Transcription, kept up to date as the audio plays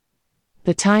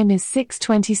The time is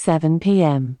 6:27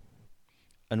 p.m.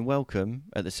 And welcome,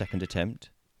 at the second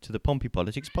attempt, to the Pompey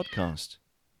Politics podcast.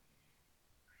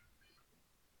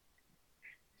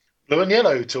 Blue and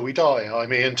yellow till we die.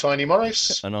 I'm Ian Tiny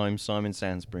Morris. And I'm Simon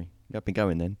Sansbury. Up and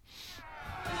going then.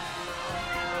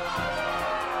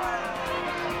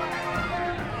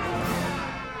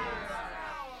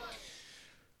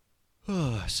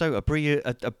 So,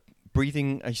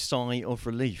 breathing a sigh of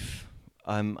relief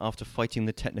after fighting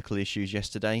the technical issues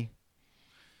yesterday.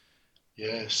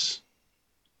 Yes.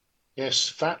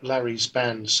 Fat Larry's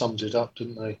band summed it up,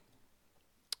 didn't they?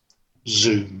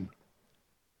 Zoom.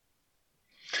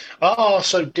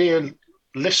 So dear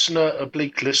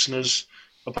oblique listeners,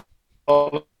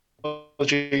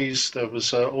 apologies. There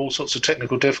was all sorts of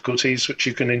technical difficulties, which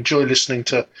you can enjoy listening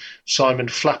to Simon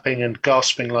flapping and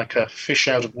gasping like a fish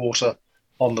out of water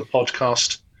on the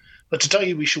podcast. But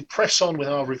today we shall press on with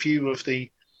our review of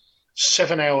the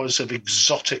 7 hours of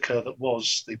exotica that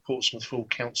was the Portsmouth Full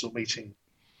Council meeting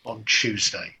on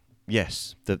Tuesday.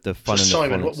 Yes, the fun. So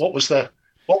and Simon, the what was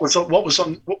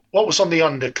on the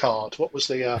undercard? What was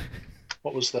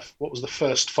the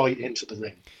first fight into the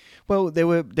ring? Well, there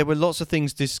were lots of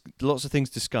things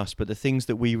discussed, but the things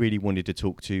that we really wanted to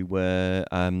talk to were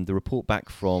the report back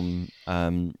from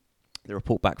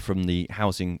the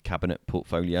Housing Cabinet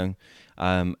portfolio,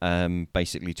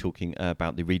 basically talking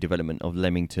about the redevelopment of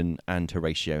Leamington and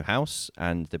Horatio House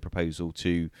and the proposal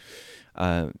to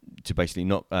basically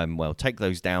not take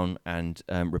those down and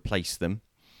replace them.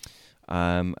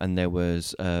 And there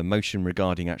was a motion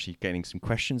regarding actually getting some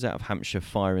questions out of Hampshire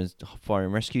Fire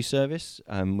and Rescue Service,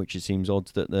 which it seems odd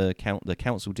that the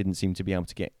council didn't seem to be able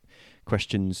to get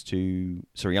answers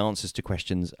to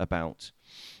questions about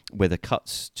whether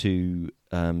cuts to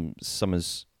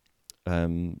Somerstown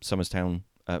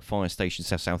fire station,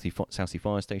 Southsea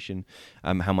fire station,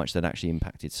 how much that actually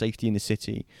impacted safety in the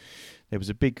city. There was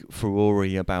a big furore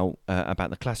about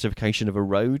the classification of a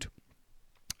road.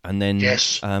 And then,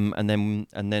 yes. The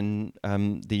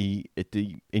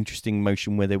interesting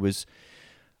motion where there was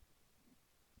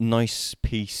nice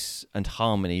peace and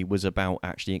harmony was about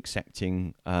actually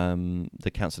accepting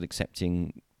the council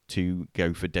accepting to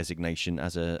go for designation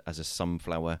as a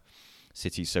sunflower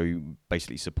city. So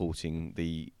basically supporting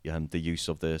the use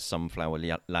of the sunflower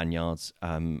lanyards,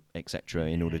 etc.,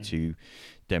 in order to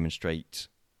demonstrate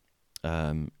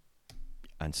and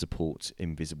support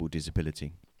invisible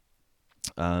disability.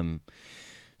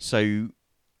 So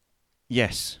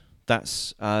yes,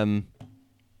 that's the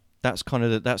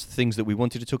things that we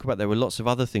wanted to talk about. There were lots of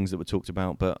other things that were talked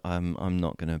about, but I'm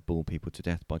not going to bore people to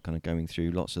death by kind of going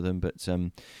through lots of them. But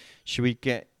should we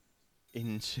get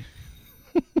into?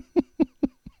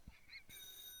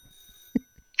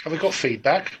 Have we got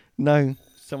feedback? No,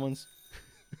 someone's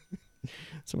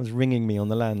ringing me on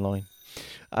the landline.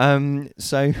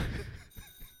 So.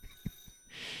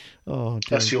 Oh, dear.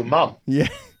 That's your mum. Yeah.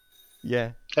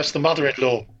 That's the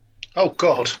mother-in-law. Oh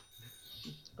God.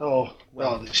 Oh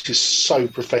well, this is so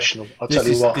professional. I'll tell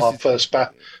you what. Our first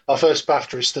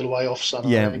BAFTA is still way off, son.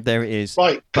 Yeah, there it is.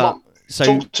 Right, come on. So,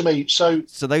 talk to me. So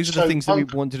those are the things that we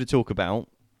wanted to talk about.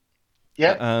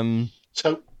 Yeah.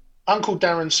 So Uncle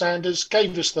Darren Sanders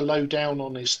gave us the lowdown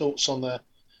on his thoughts on the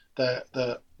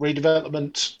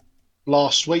redevelopment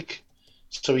last week.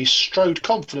 So he strode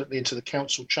confidently into the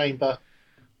council chamber.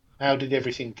 How did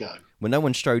everything go? Well, no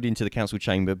one strode into the council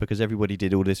chamber because everybody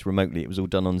did all this remotely. It was all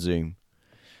done on Zoom.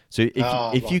 So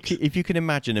if you can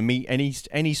imagine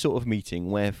any sort of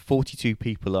meeting where 42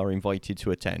 people are invited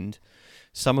to attend,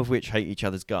 some of which hate each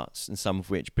other's guts and some of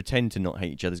which pretend to not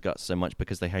hate each other's guts so much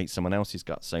because they hate someone else's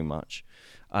guts so much,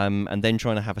 and then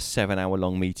trying to have a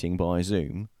 7-hour-long meeting by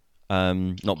Zoom,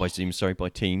 not by Zoom, sorry, by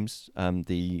Teams,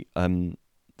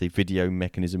 the video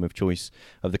mechanism of choice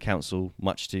of the council,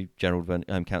 much to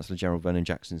Councillor Gerald Vernon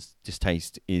Jackson's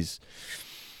distaste, is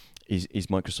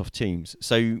Microsoft Teams.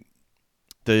 So,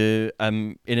 in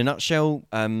a nutshell,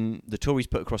 the Tories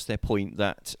put across their point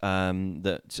that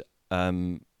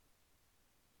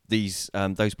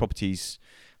those properties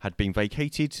had been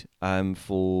vacated and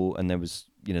there was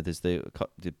there's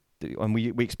and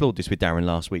we explored this with Darren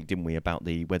last week, didn't we, about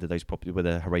whether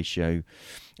Horatio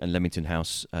and Leamington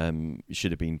House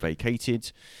should have been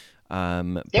vacated.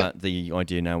 But the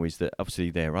idea now is that obviously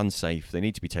they're unsafe. They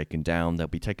need to be taken down. They'll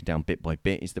be taken down bit by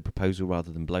bit is the proposal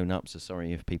rather than blown up. So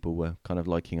sorry if people were kind of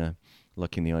liking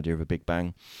the idea of a big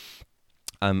bang.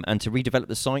 And to redevelop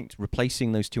the site,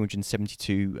 replacing those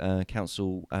 272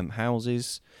 council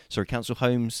homes,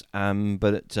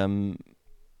 but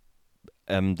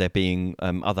there being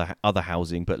other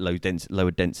housing, but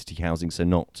lower density housing, so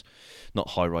not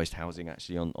high-rise housing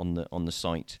actually on the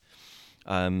site.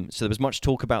 So there was much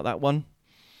talk about that one.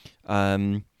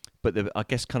 But I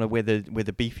guess kind of where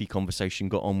the beefy conversation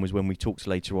got on was when we talked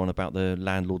later on about the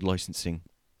landlord licensing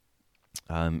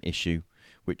issue,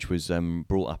 which was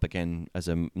brought up again as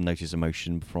a notice of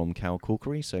motion from Cal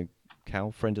Corkery. So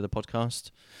Cal, friend of the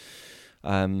podcast.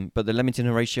 But the Leamington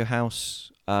Horatio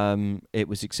House, it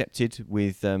was accepted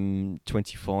with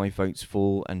 25 votes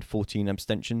for and 14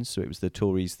 abstentions. So it was the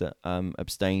Tories that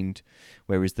abstained,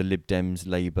 whereas the Lib Dems,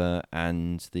 Labour,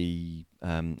 and the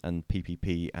and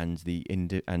PPP and the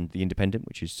Independent,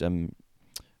 which is John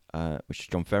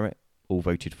Ferret, all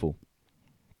voted for.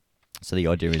 So the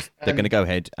idea is they're going to go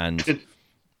ahead and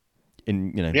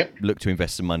look to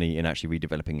invest some money in actually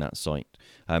redeveloping that site.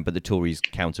 But the Tories'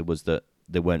 counter was that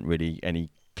there weren't really any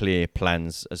clear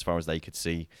plans as far as they could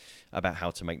see about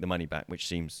how to make the money back, which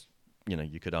seems,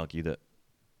 you could argue that,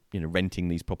 renting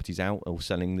these properties out or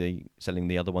selling the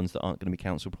other ones that aren't going to be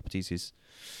council properties is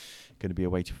going to be a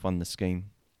way to fund the scheme.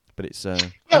 But it's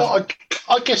I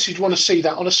guess you'd want to see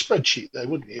that on a spreadsheet, though,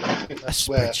 wouldn't you? I think that's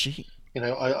a spreadsheet.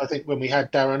 I think when we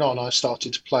had Darren on, I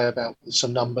started to play about with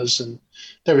some numbers, and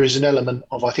there is an element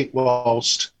of, I think,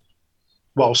 whilst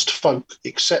folk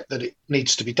accept that it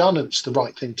needs to be done and it's the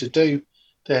right thing to do,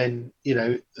 then,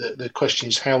 the question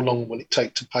is how long will it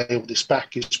take to pay all this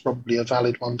back is probably a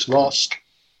valid one to ask.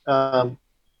 But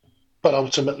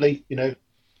ultimately,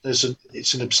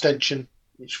 it's an abstention,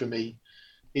 which for me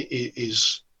it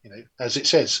is, as it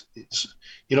says,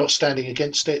 you're not standing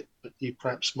against it, but you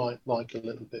perhaps might like a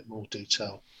little bit more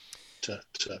detail to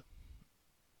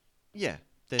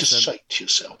say to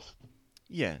yourself.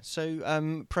 Yeah,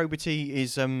 so probity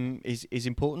is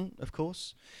important, of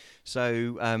course.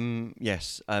 So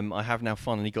yes, I have now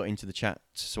finally got into the chat,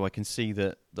 so I can see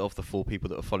that of the 4 people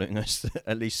that are following us,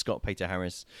 at least Scott, Peter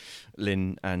Harris,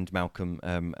 Lynn, and Malcolm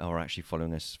are actually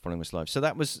following us live. So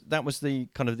that was the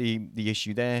kind of the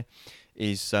issue there.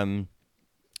 Is I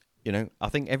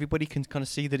think everybody can kind of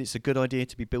see that it's a good idea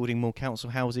to be building more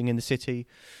council housing in the city,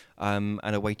 and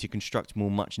a way to construct more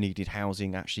much needed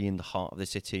housing actually in the heart of the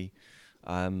city.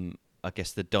 I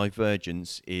guess the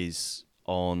divergence is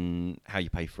on how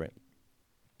you pay for it,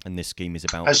 and this scheme is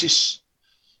about, as is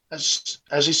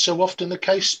so often the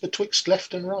case betwixt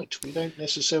left and right, we don't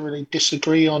necessarily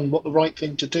disagree on what the right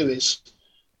thing to do is.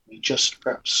 We just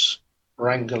perhaps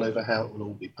wrangle over how it will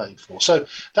all be paid for. So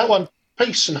that one,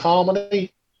 peace and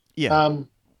harmony. Yeah.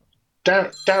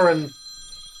 Darren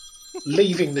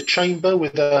leaving the chamber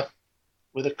with a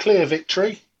clear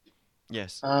victory.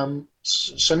 Yes.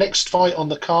 So next fight on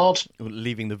the card.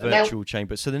 Leaving the virtual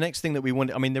chamber. So the next thing that we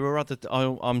wanted, there were other...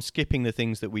 I'm skipping the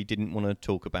things that we didn't want to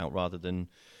talk about rather than...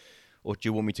 Or do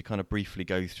you want me to kind of briefly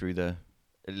go through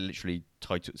literally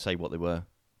say what they were?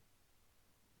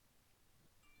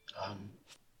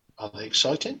 Are they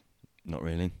exciting? Not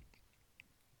really.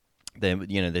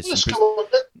 There's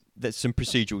some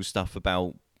procedural stuff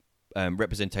about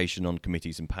representation on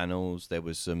committees and panels. There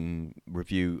was some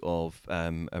review of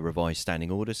a revised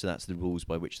standing order, so that's the rules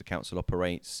by which the council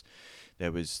operates.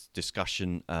 There was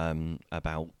discussion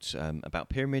about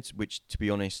pyramids, which, to be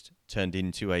honest, turned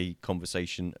into a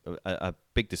conversation, a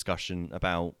big discussion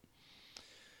about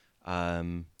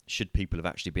should people have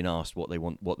actually been asked what they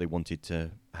wanted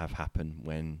to have happen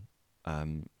when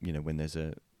when there's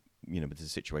a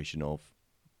situation of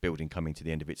building coming to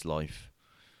the end of its life.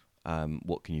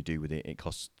 What can you do with it? It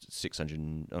costs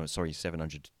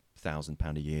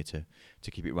 £700,000 a year to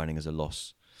keep it running as a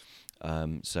loss.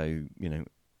 So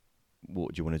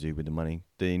what do you want to do with the money?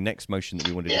 The next motion that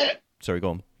we wanted. Yeah. Sorry, go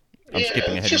on. I'm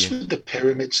skipping ahead. Just with the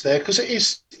pyramids there, because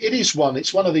it's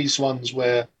one of these ones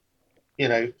where,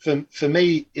 for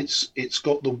me, it's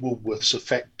got the Woolworths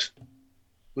effect,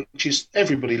 which is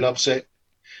everybody loves it.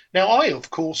 Now, I of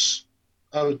course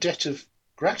owe a debt of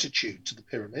gratitude to the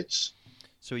pyramids.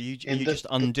 So are you just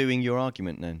undoing your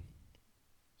argument then?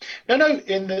 No.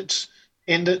 In that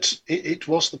it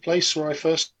was the place where I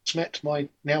first met my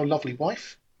now lovely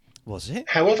wife. Was it?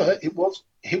 However, it was.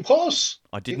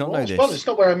 I did not know this. Well, it's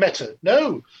not where I met her.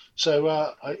 No.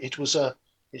 So it was a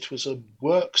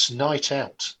works night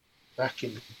out back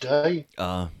in the day,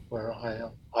 where I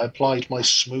applied my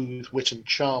smooth wit and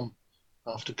charm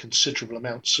after considerable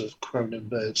amounts of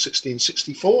Cronenberg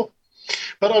 1664.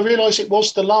 But I realised it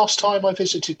was the last time I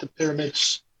visited the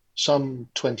pyramids some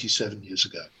 27 years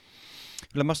ago.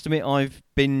 Well, I must admit, I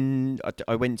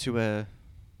went to a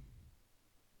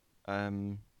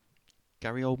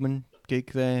Gary Oldman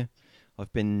gig there. I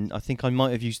think I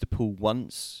might have used the pool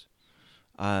once.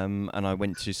 And I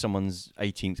went to someone's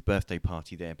 18th birthday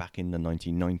party there back in the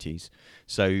 1990s.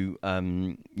 So,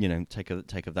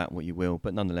 take of that what you will.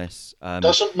 But nonetheless...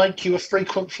 doesn't make you a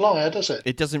frequent flyer, does it?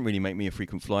 It doesn't really make me a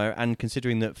frequent flyer. And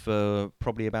considering that for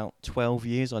probably about 12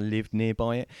 years I lived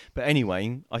nearby it. But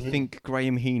anyway, I think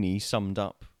Graham Heaney sums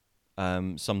up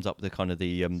the kind of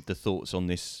the thoughts on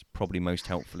this probably most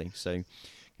helpfully. So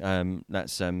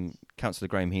that's Councillor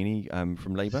Graham Heaney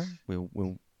from Labour.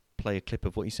 We'll play a clip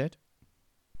of what he said.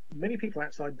 Many people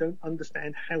outside don't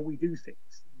understand how we do things.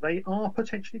 They are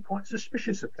potentially quite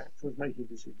suspicious of councils making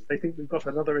decisions. They think we've got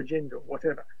another agenda or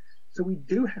whatever. So we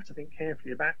do have to think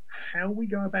carefully about how we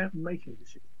go about making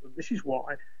decisions. And this is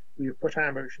why we have put our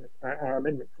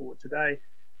amendment forward today.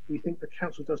 We think the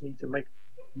council does need to make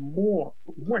more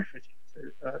effort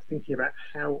into thinking about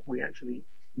how we actually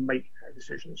make our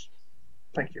decisions.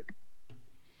 Thank you.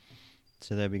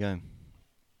 So there we go.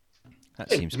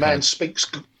 That seems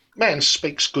Man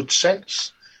speaks good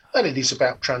sense, and it is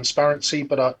about transparency.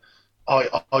 But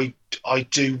I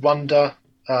do wonder,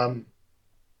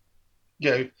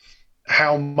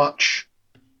 how much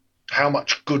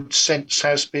good sense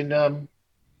has been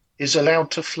is allowed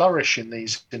to flourish in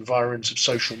these environs of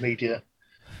social media.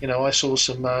 I saw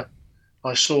a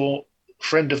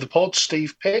friend of the pod,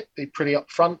 Steve Pitt, be pretty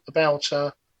upfront about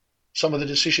some of the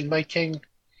decision making,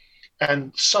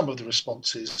 and some of the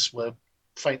responses were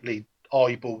faintly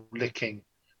eyeball licking,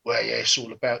 where it's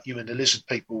all about you and the lizard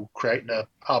people creating a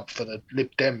hub for the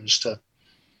Lib Dems to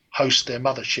host their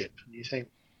mothership. And you think,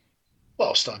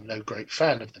 whilst I'm no great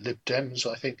fan of the Lib Dems,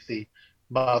 I think the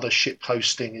mothership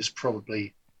hosting is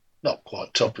probably not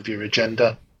quite top of your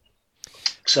agenda.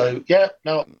 So I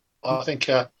think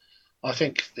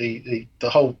the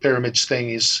whole pyramids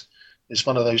thing is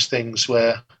one of those things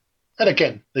where, and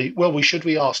again,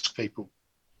 we ask people,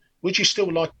 would you still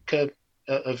like a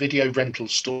video rental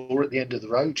store at the end of the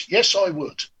road? Yes, I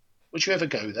would. Would you ever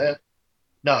go there?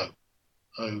 No.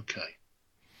 Okay.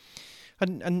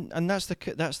 And that's the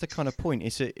kind of point.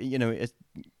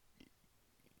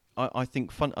 I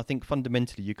think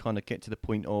fundamentally you kind of get to the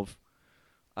point of,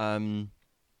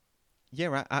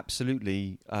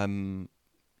 absolutely.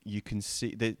 You can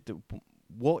see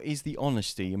what is the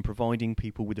honesty in providing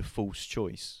people with a false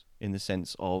choice, in the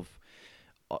sense of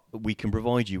we can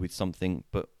provide you with something,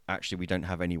 but actually we don't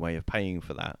have any way of paying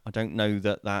for that. I don't know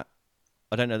that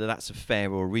that's a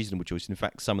fair or a reasonable choice. In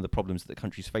fact, some of the problems that the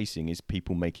country's facing is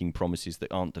people making promises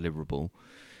that aren't deliverable,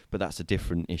 but that's a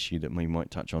different issue that we might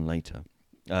touch on later.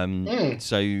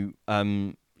 So,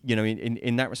 in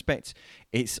that respect,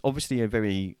 it's obviously a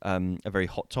very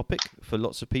hot topic for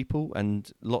lots of people,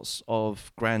 and lots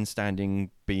of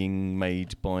grandstanding being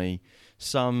made by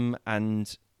some.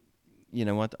 And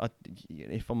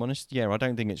if I'm honest, I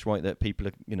don't think it's right that people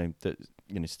are,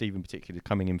 Steve in particular,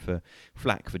 coming in for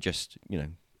flack for just to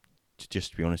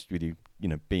be honest with you,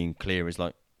 being clear is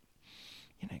like,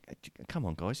 come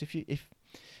on guys, if we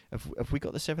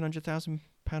got the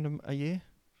 £700,000 a year,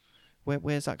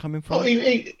 where's that coming from? Well,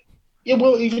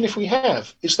 even if we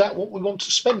have, is that what we want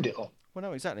to spend it on? Well,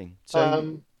 no, exactly.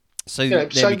 So there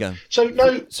we go.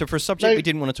 So for a subject we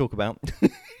didn't want to talk about.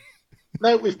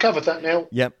 No, we've covered that now.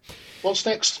 Yep. What's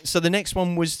next? So the next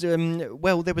one was there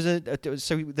was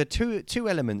so the two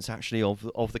elements actually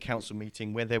of the council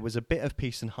meeting where there was a bit of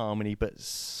peace and harmony, but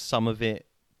some of it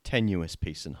tenuous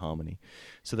peace and harmony.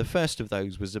 So the first of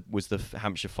those was the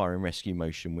Hampshire Fire and Rescue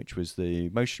motion, which was the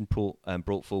motion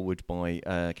brought forward by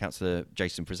Councillor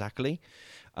Jason Frizzacoli,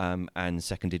 and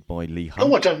seconded by Lee Hunt.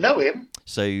 Oh, I don't know him.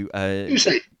 So who's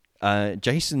he?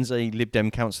 Jason's a Lib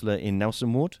Dem councillor in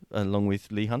Nelson Ward, along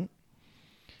with Lee Hunt.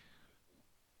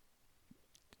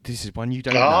 This is one you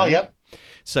don't know. Yep.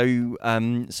 So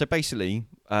basically,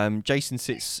 Jason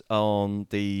sits on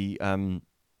the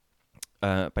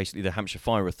basically the Hampshire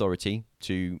Fire Authority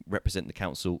to represent the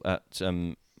council at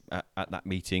that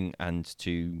meeting, and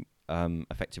to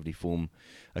effectively form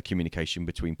a communication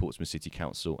between Portsmouth City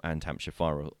Council and Hampshire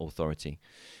Fire Authority.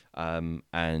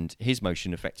 And his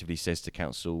motion effectively says to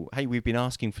council, hey, we've been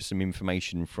asking for some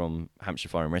information from Hampshire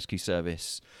Fire and Rescue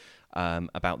Service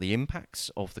about the impacts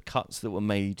of the cuts that were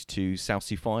made to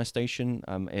Southsea Fire Station.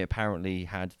 It apparently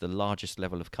had the largest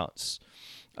level of cuts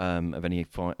of any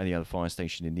other fire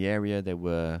station in the area. There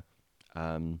were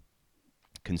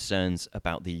concerns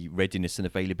about the readiness and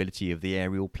availability of the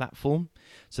aerial platform.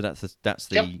 So I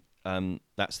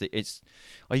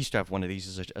used to have one of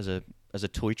these as a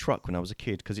toy truck when I was a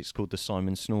kid, because it's called the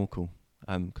Simon Snorkel,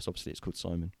 because obviously it's called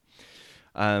Simon.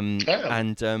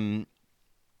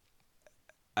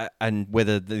 And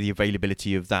whether the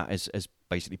availability of that has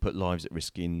basically put lives at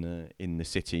risk in the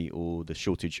city, or the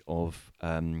shortage of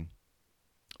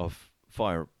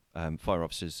fire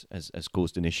officers has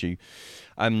caused an issue.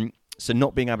 So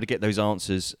not being able to get those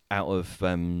answers out of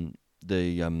the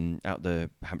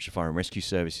Hampshire Fire and Rescue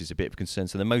Service is a bit of a concern.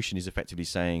 So the motion is effectively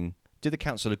saying, did the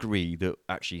council agree that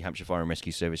actually Hampshire Fire and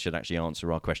Rescue Service should actually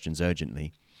answer our questions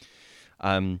urgently?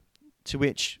 To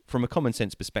which, from a common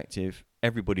sense perspective,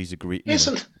 everybody's agreed.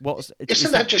 Isn't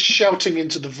that just shouting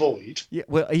into the void? Yeah.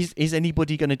 Well, is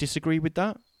anybody going to disagree with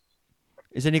that?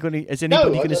 Is anybody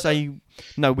going to say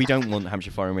no? We don't want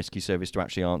Hampshire Fire and Rescue Service to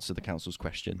actually answer the council's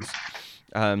questions.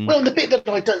 Well, the bit that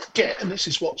I don't get, and this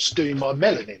is what's doing my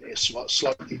melon in here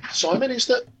slightly, Simon, is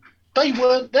that they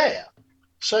weren't there.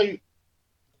 So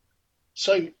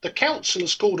the council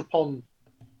has called upon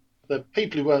the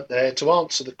people who weren't there to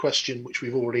answer the question which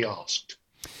we've already asked.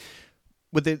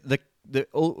 Well,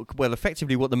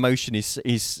 effectively, what the motion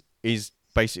is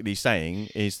basically saying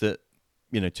is that,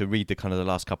 to read the kind of the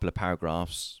last couple of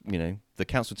paragraphs, the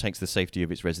council takes the safety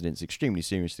of its residents extremely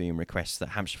seriously and requests that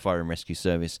Hampshire Fire and Rescue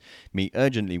Service meet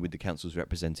urgently with the council's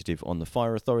representative on the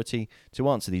fire authority to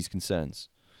answer these concerns.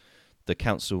 The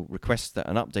council requests that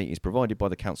an update is provided by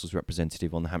the council's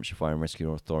representative on the Hampshire Fire and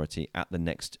Rescue Authority at the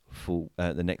next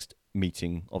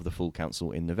meeting of the full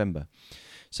council in November.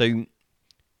 So,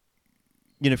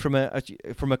 from a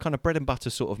kind of bread and butter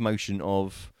sort of motion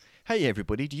of, hey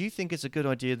everybody, do you think it's a good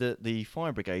idea that the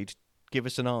fire brigade give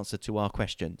us an answer to our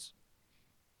questions?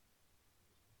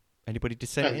 Anybody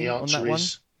dissenting on that one?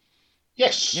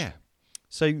 Yes. Yeah.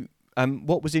 So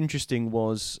what was interesting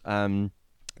was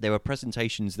there were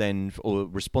presentations then or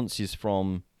responses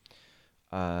from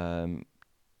Councillor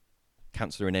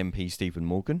and MP Stephen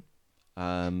Morgan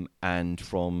and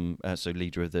from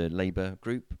leader of the Labour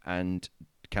group, and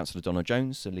Councillor Donna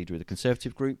Jones, the leader of the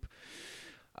Conservative group,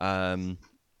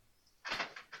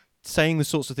 saying the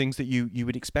sorts of things that you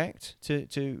would expect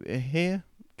to hear.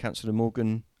 Councillor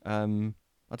Morgan, I don't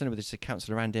know whether it's a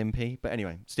councillor and MP, but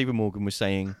anyway, Stephen Morgan was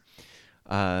saying,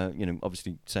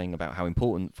 obviously saying about how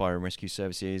important fire and rescue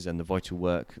service is and the vital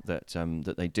work that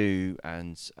they do,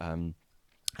 and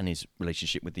his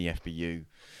relationship with the FBU,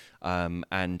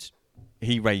 and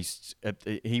he was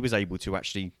able to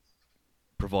actually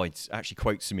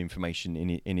quote some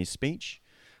information in his speech,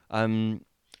 and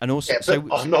also. Yeah,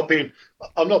 but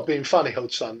I'm not being funny,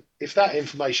 Hodgson. If that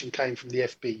information came from the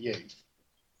FBU,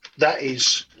 that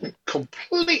is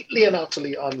completely and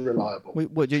utterly unreliable.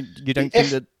 What you don't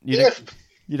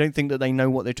think that they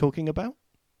know what they're talking about?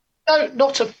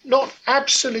 No,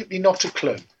 absolutely not a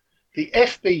clue. The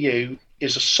FBU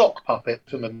is a sock puppet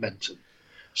for Momentum.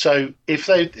 So if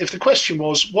the question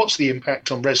was, what's the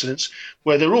impact on residents?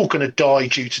 Well, they're all going to die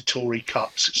due to Tory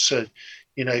cuts. So,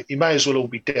 you may as well all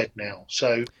be dead now.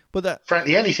 So,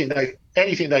 frankly,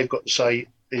 anything they've got to say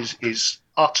is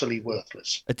utterly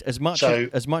worthless. As much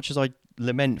as I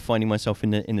lament finding myself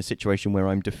in a situation where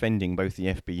I'm defending both the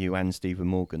FBU and Stephen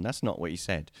Morgan, that's not what he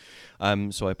said.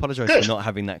 So I apologise for not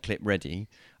having that clip ready.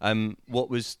 What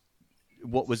was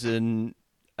a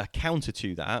counter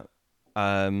to that?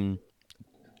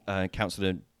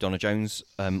 Councillor Donna Jones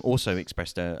also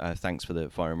expressed thanks for the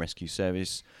fire and rescue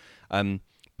service,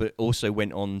 but also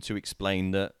went on to explain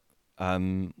that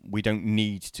we don't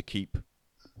need to keep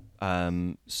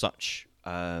such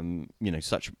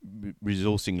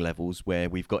resourcing levels where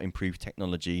we've got improved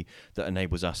technology that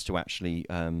enables us to actually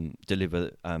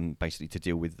deliver, basically to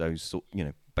deal with those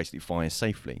basically fires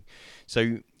safely.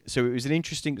 So it was an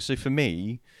interesting. So for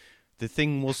me,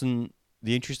 the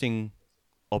interesting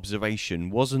observation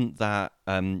wasn't that,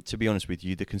 to be honest with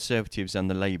you, the Conservatives and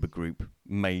the Labour group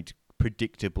made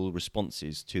predictable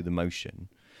responses to the motion.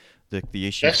 The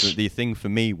issue, yes. The thing for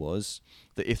me was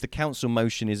that if the council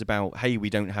motion is about, hey, we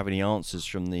don't have any answers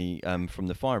from the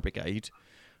fire brigade,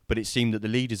 but it seemed that the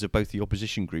leaders of both the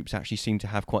opposition groups actually seemed to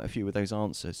have quite a few of those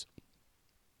answers.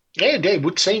 Yeah, it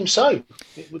would seem so.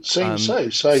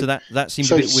 So that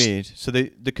seemed a bit weird. So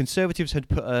the Conservatives had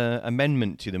put an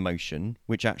amendment to the motion,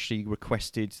 which actually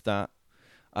requested that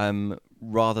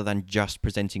rather than just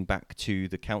presenting back to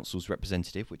the council's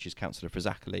representative, which is Councillor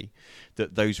Fazakerley,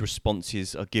 that those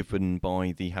responses are given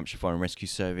by the Hampshire Fire and Rescue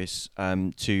Service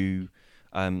to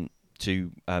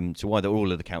either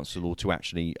all of the council or to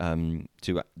actually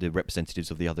to the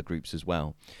representatives of the other groups as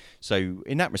well. So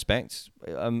in that respect,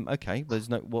 okay,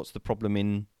 what's the problem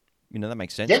in, that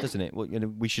makes sense, doesn't it? Well,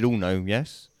 we should all know,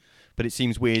 yes, but it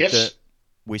seems weird that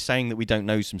we're saying that we don't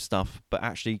know some stuff, but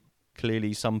actually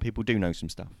clearly some people do know some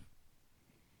stuff.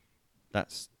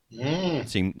 That's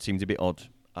seems a bit odd.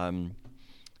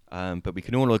 But we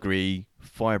can all agree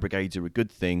fire brigades are a good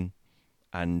thing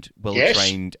and well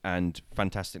trained and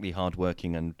fantastically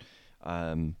hardworking and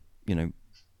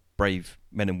brave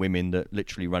men and women that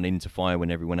literally run into fire when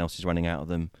everyone else is running out of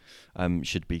them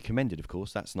should be commended. Of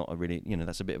course, that's not a really,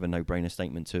 that's a bit of a no-brainer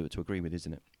statement to agree with,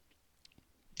 isn't it?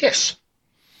 Yes.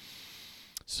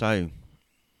 So,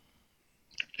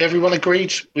 everyone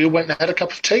agreed. We all went and had a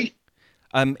cup of tea.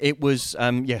 It was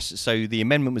yes. So the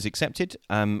amendment was accepted,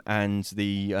 and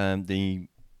the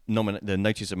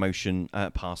notice of motion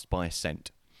passed by assent.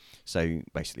 So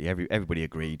basically, everybody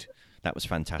agreed. That was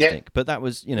fantastic. Yeah. But that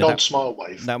was, smile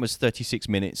wave. That was 36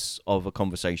 minutes of a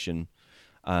conversation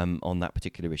on that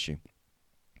particular issue.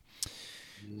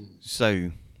 So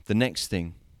the next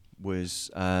thing was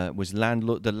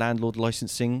the landlord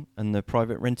licensing and the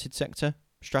private rented sector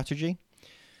strategy.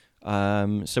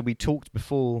 So we talked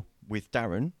before with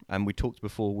Darren, and we talked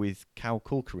before with Councillor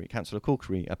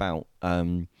Corkery about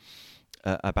Didn't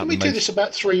we do this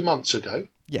about 3 months ago?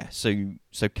 Yeah, so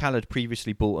Cal had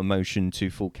previously brought a motion to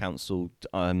full council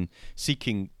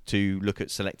seeking to look at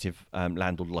selective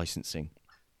landlord licensing.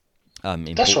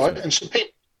 That's right, and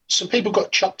some people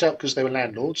got chucked out because they were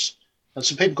landlords, and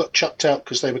some people got chucked out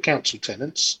because they were council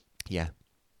tenants. Yeah.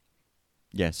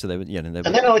 Yeah, so they were. Yeah, and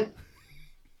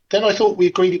then I thought we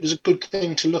agreed it was a good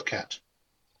thing to look at.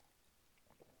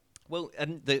 Well,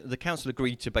 and the council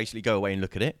agreed to basically go away and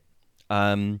look at it.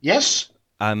 Yes.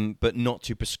 But not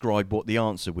to prescribe what the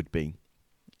answer would be.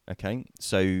 Okay,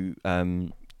 so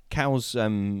Cal's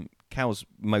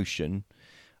motion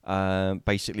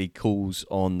basically calls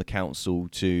on the council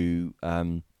to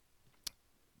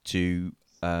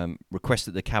request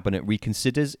that the cabinet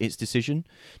reconsiders its decision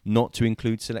not to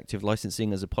include selective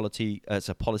licensing as a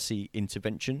policy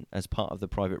intervention as part of the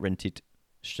private rented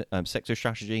sector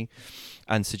strategy,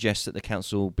 and suggests that the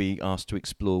council be asked to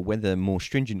explore whether more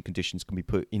stringent conditions can be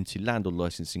put into landlord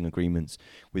licensing agreements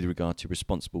with regard to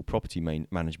responsible property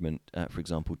management, for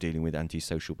example, dealing with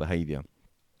antisocial behaviour.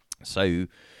 So,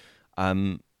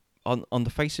 on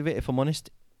the face of it, if I'm honest,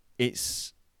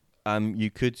 it's you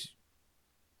could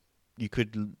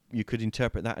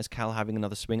interpret that as Cal having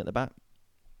another swing at the bat.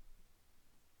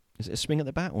 Is it a swing at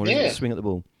the bat or is it a swing at the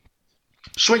ball?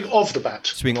 Swing of the bat.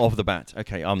 Swing of the bat.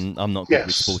 Okay, I'm not good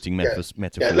with sporting metaphors.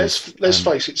 Yeah, let's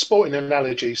face it. Sporting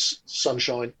analogies,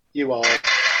 Sunshine. You are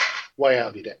way out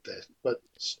of your depth there. But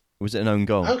was it an own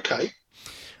goal? Okay.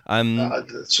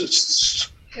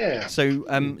 Yeah. So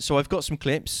I've got some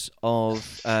clips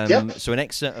of so an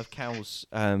excerpt of Cal's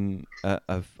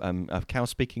of Cal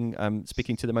speaking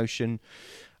to the motion.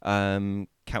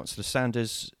 Councillor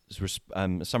Sanders'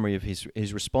 a summary of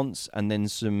his response, and then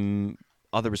some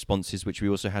other responses which we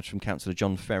also had from Councillor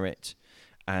John Ferret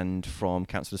and from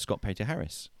Councillor Scott Pater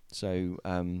Harris. So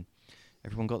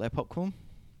everyone got their popcorn?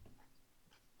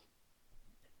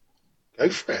 Go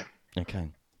for it. Okay.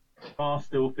 There are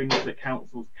still things that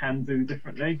councils can do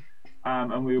differently,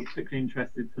 and we were particularly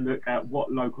interested to look at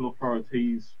what local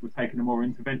authorities were taking a more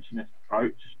interventionist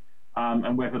approach,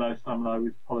 and whether some of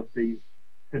those policies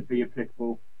could be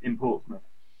applicable in Portsmouth.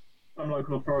 Some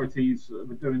local authorities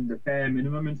were doing the bare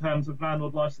minimum in terms of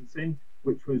landlord licensing,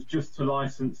 which was just to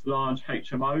license large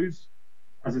HMOs,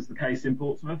 as is the case in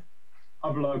Portsmouth.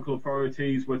 Other local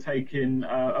authorities were taking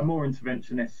a more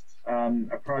interventionist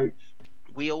approach.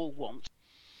 We all want.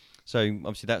 So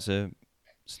obviously that's a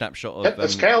snapshot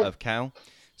of Cal.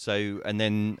 So and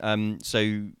then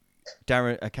so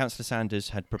Darren, Councillor Sanders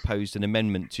had proposed an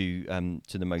amendment to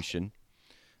the motion.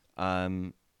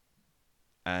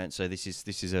 And so this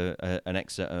is an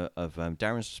excerpt of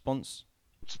Darren's response.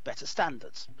 Better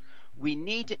standards. We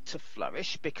need it to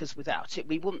flourish because without it,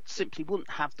 we simply wouldn't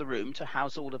have the room to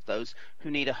house all of those who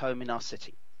need a home in our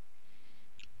city.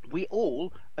 We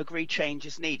all agree change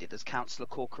is needed, as Councillor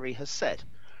Corkery has said.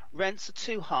 Rents are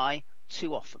too high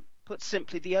too often. Put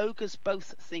simply, the ogres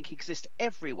both think exist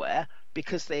everywhere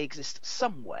because they exist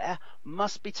somewhere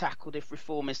must be tackled if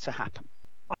reform is to happen.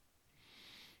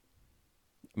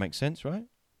 Makes sense, right?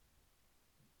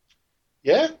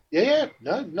 Yeah.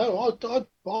 No.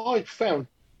 I found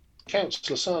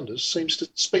Councillor Sanders seems to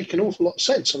speak an awful lot of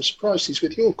sense. I'm surprised he's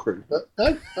with your crew, but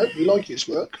no, we like his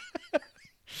work.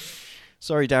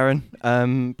 Sorry, Darren.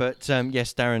 But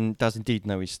yes, Darren does indeed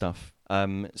know his stuff.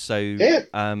 And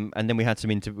then we had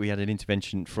an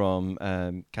intervention from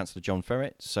Councillor John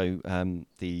Ferret, so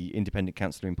the independent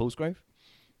councillor in Paulsgrove.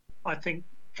 I think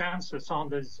Councillor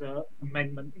Sanders'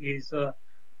 amendment is a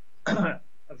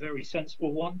very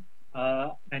sensible one,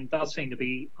 and does seem to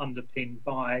be underpinned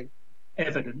by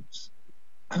evidence.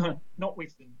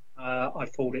 Notwithstanding, I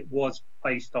thought it was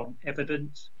based on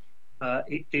evidence.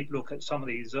 It did look at some of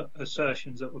these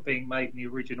assertions that were being made in the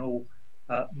original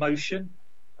motion,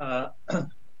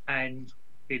 and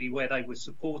really where they were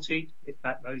supported, it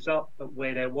backed those up, but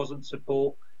where there wasn't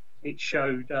support, it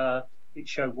showed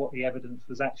what the evidence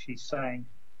was actually saying.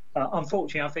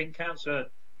 Unfortunately, I think Councillor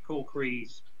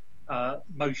Corkery's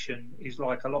motion is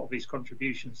like a lot of his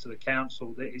contributions to the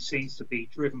council, that it seems to be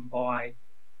driven by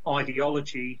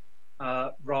ideology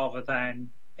rather than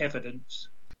evidence.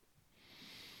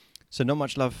 So not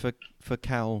much love for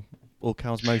Cal or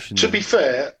Cal's motion. To be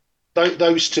fair,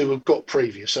 those two have got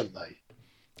previous, haven't they?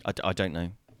 I don't know.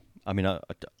 I mean,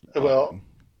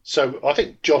 so I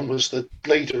think John was the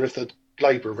leader of the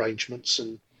Labour arrangements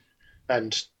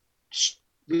and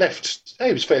left.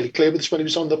 He was fairly clear with this when he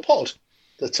was on the pod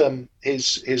that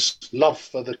his love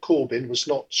for the Corbyn was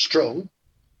not strong,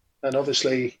 and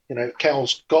obviously,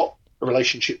 Cal's got a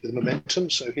relationship with Momentum,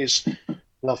 so his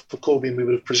love for Corbyn we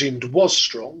would have presumed was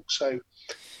strong. So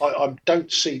I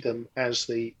don't see them as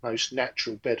the most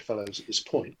natural bedfellows at this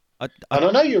point. And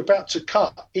I know you're about to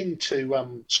cut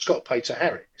into Scott Pater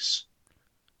Harris.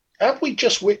 Have we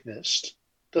just witnessed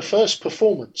the first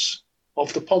performance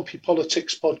of the Pompey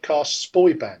Politics podcast's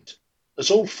boy band,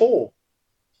 as all four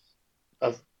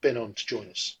have been on to join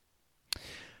us?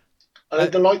 They're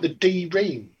like the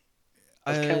D-Ream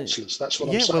of councillors. That's what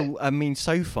I'm saying. Yeah, well, I mean,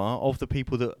 so far, of the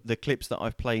people the clips that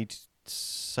I've played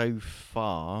so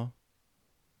far,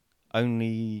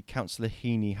 only Councillor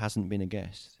Heaney hasn't been a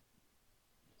guest.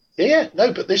 Yeah,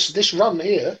 no, but this run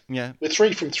here, with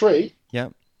 3 from 3,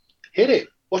 hit it.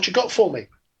 What you got for me?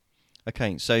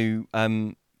 Okay, so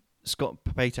Scott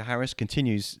Pater Harris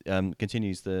continues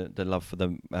the love for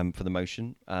the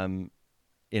motion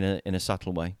in a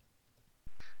subtle way.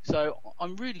 So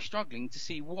I'm really struggling to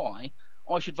see why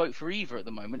I should vote for either at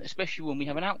the moment, especially when we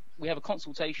have a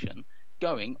consultation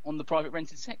going on the private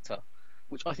rented sector,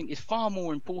 which I think is far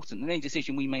more important than any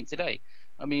decision we make today.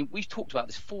 I mean, we've talked about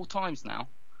this 4 times now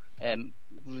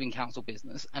within council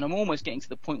business, and I'm almost getting to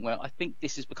the point where I think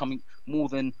this is becoming more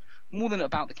than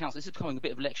about the council. This is becoming a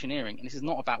bit of electioneering, and this is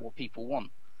not about what people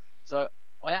want. So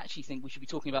I actually think we should be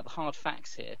talking about the hard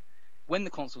facts here. When the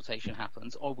consultation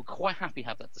happens, I would quite happy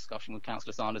have that discussion with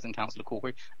Councillor Sanders and Councillor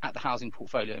Corkery at the housing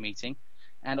portfolio meeting,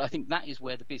 and I think that is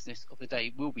where the business of the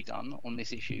day will be done on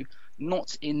this issue,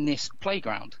 not in this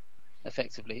playground,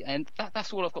 effectively. And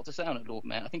that's all I've got to say on it, Lord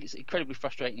Mayor. I think it's incredibly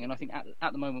frustrating, and I think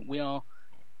at the moment we are,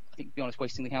 I think, to be honest,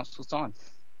 wasting the council's time.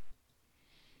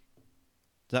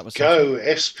 That was go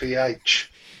SPH.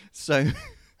 So,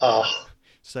 I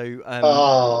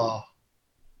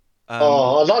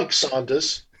like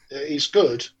Sanders. He's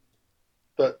good,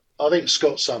 but I think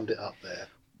Scott summed it up there.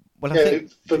 Well, I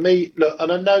think for me, look,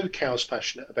 and I know Cal's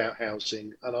passionate about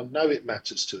housing, and I know it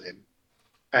matters to him,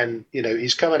 and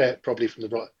he's coming out probably from the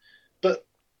right, but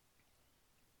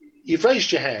you've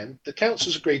raised your hand. The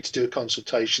council's agreed to do a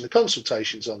consultation. The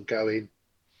consultation's ongoing.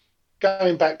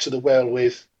 Going back to the well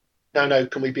with, no,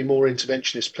 can we be more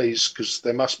interventionist, please? Because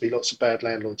there must be lots of bad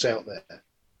landlords out there.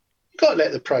 You've got to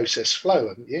let the process flow,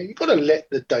 haven't you? You've got to let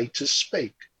the data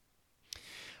speak.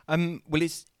 Well,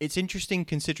 it's interesting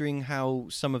considering how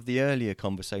some of the earlier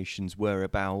conversations were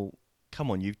about,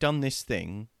 come on, you've done this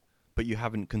thing, but you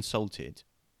haven't consulted.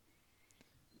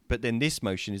 But then this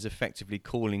motion is effectively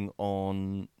calling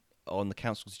on the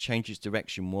council to change its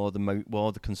direction while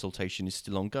the consultation is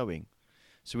still ongoing.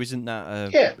 So isn't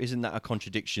that a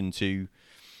contradiction to,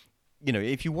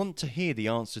 if you want to hear the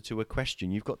answer to a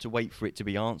question, you've got to wait for it to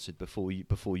be answered before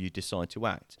you decide to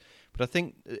act. But I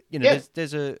think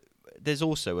there's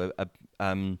also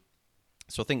so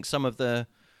I think some of the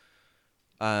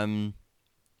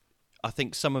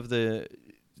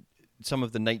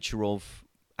nature of,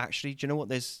 actually, do you know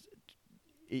what, is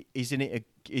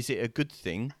it a good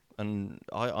thing? And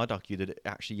I'd argue that it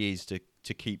actually is to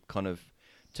keep kind of,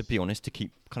 to be honest, to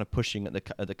keep kind of pushing at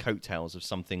the coattails of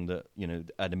something that an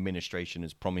administration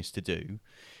has promised to do,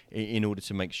 in order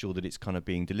to make sure that it's kind of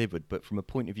being delivered. But from a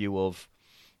point of view of,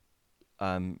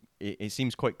 it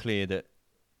seems quite clear that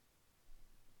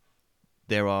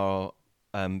there are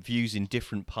views in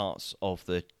different parts of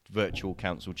the virtual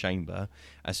council chamber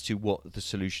as to what the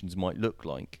solutions might look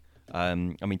like. I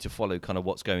mean, to follow kind of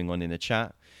what's going on in the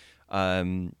chat,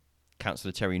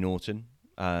 Councillor Terry Norton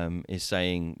is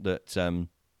saying that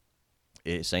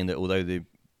although the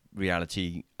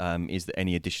reality is that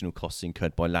any additional costs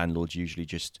incurred by landlords usually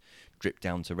just drip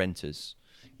down to renters,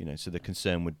 so the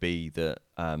concern would be that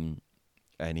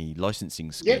any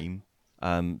licensing scheme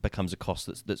becomes a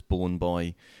cost that's borne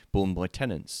by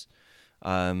tenants.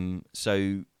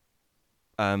 Councillor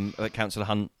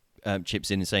Hunt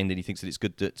chips in and saying that he thinks that it's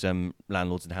good that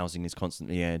landlords and housing is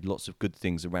constantly aired. Lots of good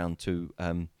things around to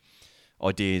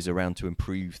ideas around to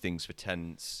improve things for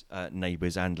tenants,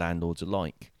 neighbours and landlords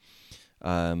alike.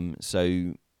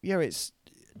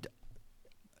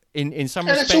 in some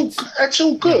And respects, that's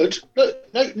all good.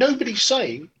 Look, nobody's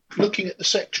saying looking at the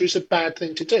sector is a bad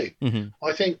thing to do.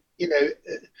 I think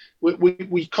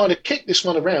we kind of kicked this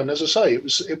one around. As I say, it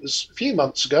was a few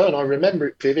months ago, and I remember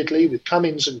it vividly with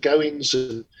comings and goings,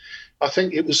 and I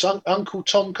think it was Uncle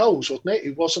Tom Coles, wasn't it?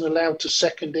 He wasn't allowed to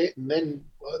second it, and then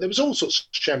there was all sorts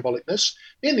of shambolicness.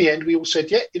 In the end, we all said,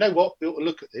 yeah, you know what, we ought to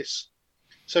look at this.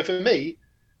 So for me,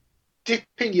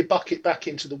 dipping your bucket back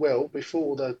into the well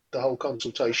before the whole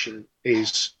consultation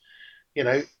is,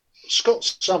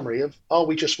 Scott's summary of, are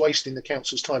we just wasting the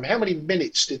council's time? How many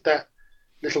minutes did that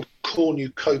little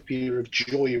cornucopia of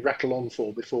joy rattle on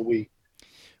for before we...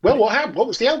 Well, what happened? What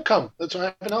was the outcome? That's what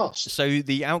I haven't asked. So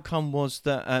the outcome was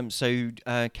that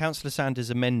Councillor Sanders'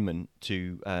 amendment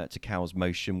to Cal's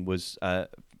motion was,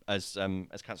 as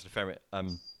Councillor Ferret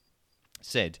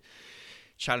said,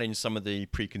 challenged some of the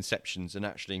preconceptions and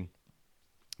actually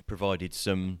provided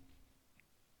some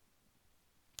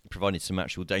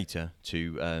actual data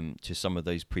to some of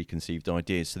those preconceived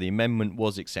ideas. So the amendment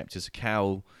was accepted. So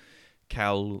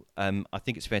Cal, I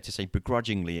think it's fair to say,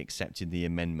 begrudgingly accepted the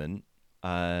amendment.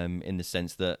 In the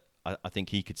sense that I think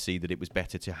he could see that it was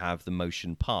better to have the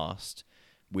motion passed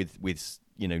with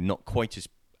not quite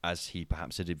as he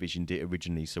perhaps had envisioned it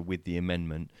originally, so with the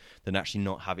amendment, than actually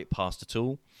not have it passed at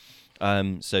all.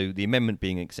 So the amendment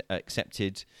being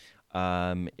accepted,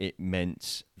 it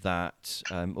meant that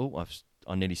I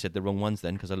nearly said the wrong ones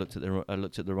then because I looked at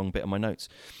the wrong bit of my notes.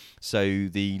 So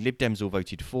the Lib Dems all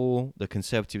voted for, the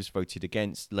Conservatives voted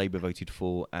against, Labour voted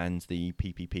for, and the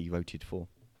PPP voted for.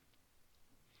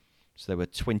 So there were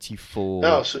 24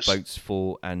 votes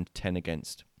for and 10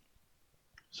 against.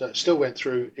 So it still went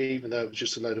through, even though it was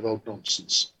just a load of old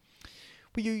nonsense.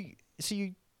 But you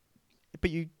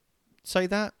say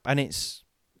that, and it's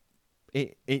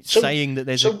saying that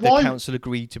the council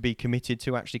agreed to be committed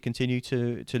to actually continue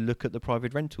to look at the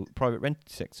private rental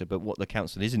sector. But what the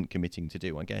council isn't committing to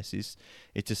do, I guess, is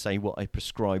to say what a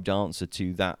prescribed answer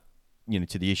to that,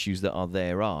 to the issues that are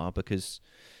there are, because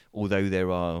although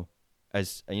there are.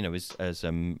 As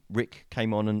Rick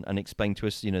came on and explained to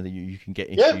us, that you can get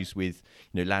issues with,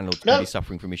 landlords can be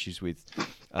suffering from issues with,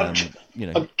 I'm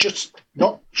just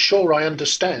not sure I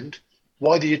understand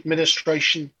why the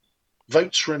administration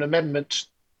votes for an amendment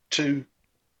to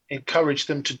encourage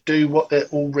them to do what they're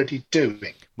already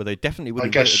doing. Well, they definitely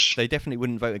wouldn't. They definitely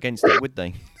wouldn't vote against it, would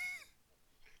they?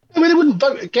 I mean, they wouldn't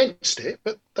vote against it,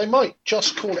 but they might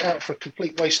just call it out for a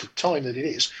complete waste of time that it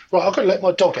is. Right, I've got to let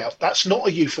my dog out. That's not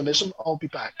a euphemism. I'll be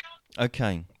back.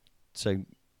 Okay. So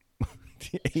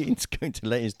Ian's going to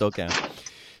let his dog out.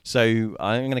 So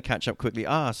I'm going to catch up quickly.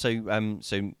 Scott...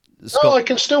 I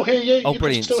can still hear you. Oh, you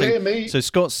brilliant! Can still hear me. So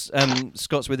Scott's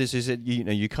with us. Is that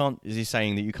you can't? Is he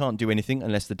saying that you can't do anything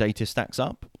unless the data stacks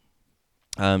up?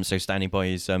 So standing by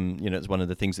is it's one of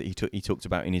the things that he talked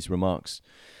about in his remarks.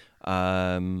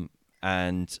 Lee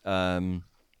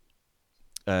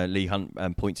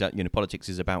Hunt points out, politics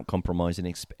is about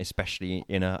compromising, especially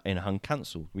in a hung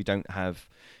council. We don't have,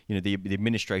 the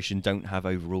administration don't have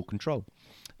overall control,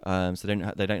 so they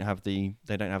don't have the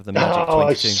magic. Oh,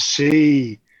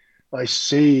 I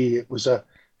see. It was a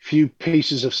few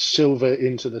pieces of silver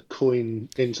into the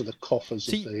coffers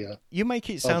of the. You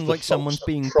make it sound like someone's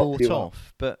being bought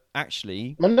off, but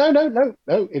actually, no.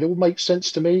 It all makes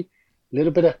sense to me. A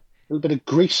little bit of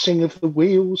greasing of the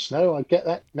wheels. No, I get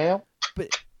that now. But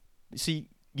see,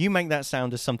 you make that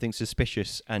sound as something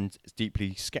suspicious and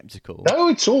deeply sceptical. No,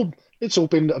 it's all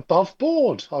been above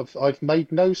board. I've made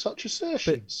no such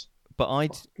assertions. But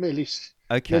I'd merely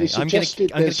okay. I'm going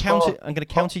to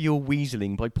counter your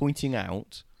weaseling by pointing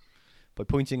out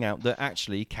that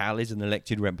actually Cal is an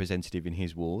elected representative in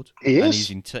his ward. He is.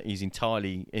 And he's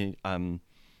entirely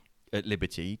at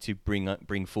liberty to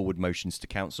bring forward motions to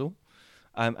council.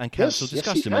 And council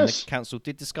discussed them, and the council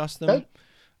did discuss them.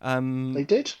 They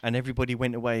did, and everybody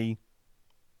went away.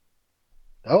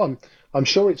 Oh, I'm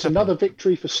sure it's another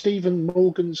victory for Stephen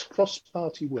Morgan's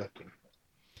cross-party working.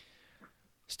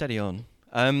 Steady on.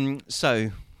 So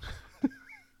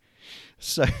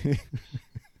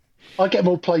I get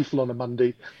more playful on a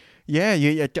Monday. Yeah.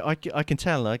 I can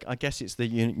tell. I guess it's that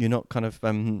you're not kind of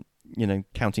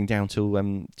counting down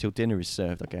till dinner is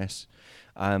served, I guess.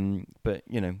 But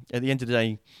at the end of the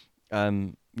day,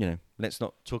 let's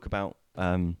not talk about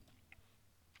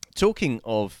talking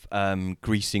of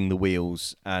greasing the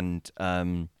wheels and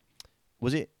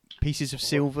was it pieces of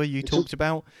silver you talked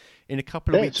about in a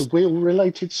couple of weeks? It's a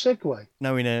wheel-related segue.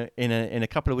 No, in a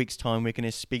couple of weeks' time, we're going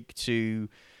to speak to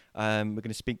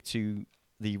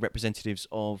the representatives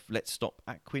of Let's Stop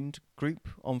Aquin group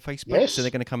on Facebook. Yes. So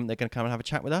they're going to come. They're going to come and have a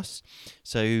chat with us.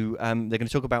 So they're going to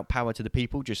talk about power to the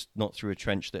people, just not through a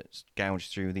trench that's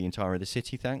gouged through the entire of the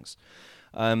city. Thanks.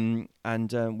 We'll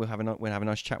have a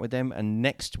nice chat with them. And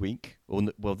next week,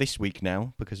 this week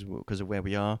now, because of where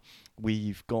we are,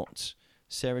 we've got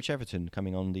Sarah Cheverton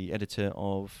coming on, the editor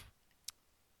of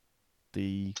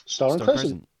the Star and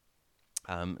Crescent.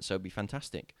 So it'll be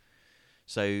fantastic.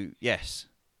 So yes.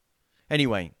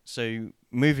 Anyway, so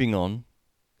moving on.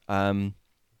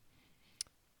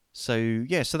 So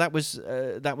that was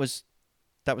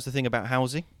the thing about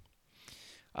housing.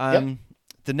 Yep.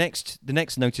 The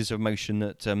next notice of motion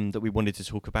that we wanted to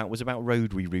talk about was about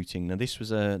road rerouting. Now this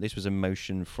was a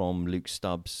motion from Luke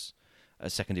Stubbs,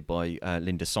 seconded by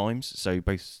Linda Symes. So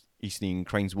both Eastleigh and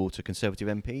Craneswater Conservative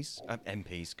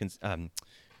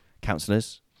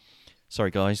councillors.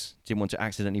 Sorry guys, didn't want to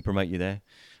accidentally promote you there.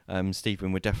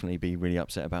 Stephen would definitely be really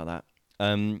upset about that.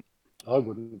 I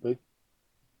wouldn't be.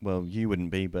 Well, you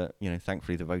wouldn't be, but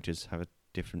thankfully the voters have a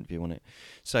different view on it.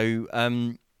 So.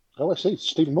 I see.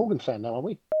 Stephen Morgan fan now, are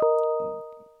we?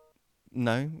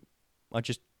 No, I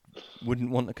just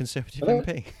wouldn't want a Conservative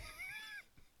MP.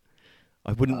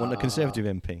 I wouldn't want a Conservative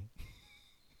MP.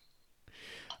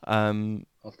 I've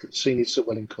seen it so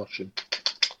well in caution.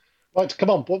 Right, come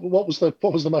on. What was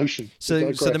the motion?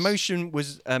 So the motion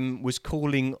was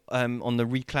calling on the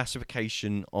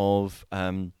reclassification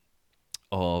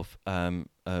of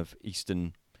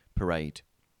Eastern Parade.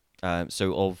 There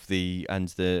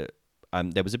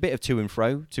was a bit of to and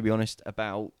fro, to be honest,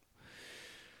 about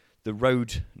the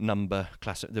road number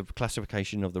the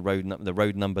classification of the road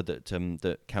number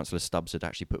that Councillor Stubbs had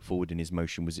actually put forward in his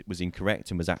motion was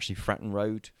incorrect and was actually Fratton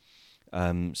Road.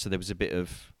 So there was a bit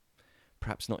of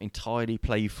perhaps not entirely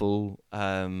playful.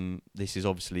 This is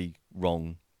obviously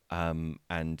wrong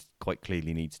and quite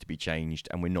clearly needs to be changed.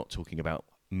 And we're not talking about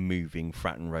moving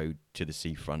Fratton Road to the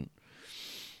seafront.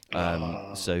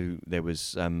 So there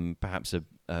was perhaps a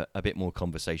bit more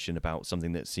conversation about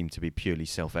something that seemed to be purely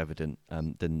self-evident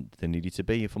than needed to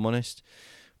be, if I'm honest.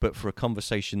 But for a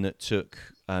conversation that took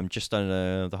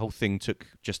the whole thing took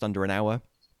just under an hour.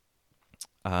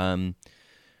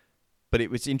 But it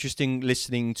was interesting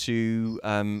listening to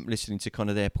kind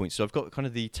of their points. So I've got kind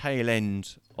of the tail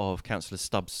end of Councillor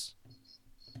Stubbs's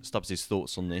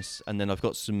thoughts on this, and then I've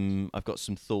got some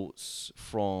thoughts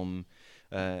from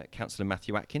Councillor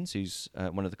Matthew Atkins, who's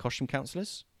one of the Cosham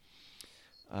councillors,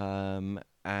 and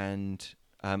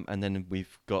then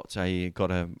we've got some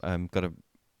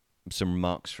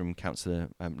remarks from Councillor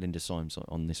Linda Symes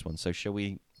on this one. So shall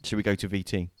we go to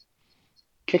VT?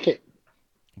 Kick it.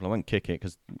 Well, I won't kick it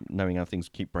because knowing how things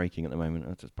keep breaking at the moment,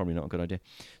 that's probably not a good idea.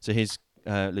 So here's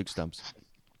Luke Stubbs.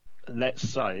 Let's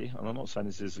say, and I'm not saying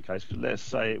this is the case, but let's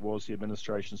say it was the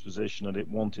administration's position that it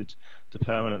wanted to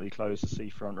permanently close the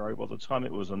seafront road. By the time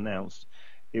it was announced,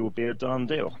 it would be a done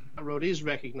deal. That road is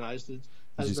recognised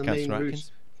as the main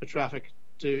route for traffic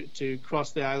to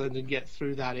cross the island and get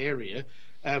through that area,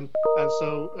 and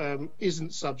so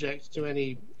isn't subject to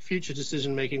any future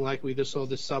decision making like we just saw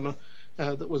this summer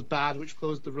that was bad, which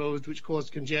closed the road, which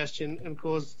caused congestion and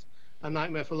caused a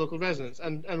nightmare for local residents.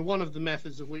 And one of the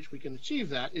methods of which we can achieve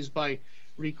that is by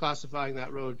reclassifying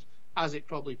that road as it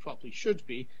probably should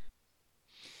be.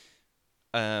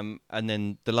 And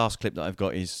then the last clip that I've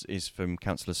got is from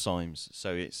Councillor Symes.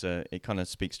 So it kind of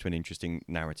speaks to an interesting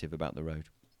narrative about the road.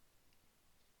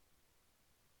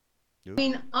 I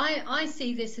mean, I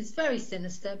see this as very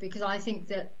sinister because I think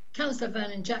that Councillor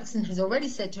Vernon Jackson has already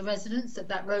said to residents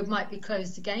that road might be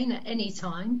closed again at any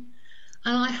time.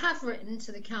 And I have written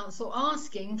to the council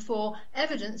asking for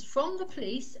evidence from the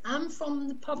police and from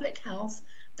the public health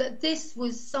that this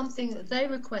was something that they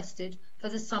requested for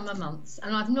the summer months.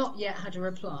 And I've not yet had a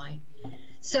reply.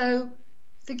 So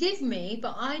forgive me,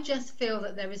 but I just feel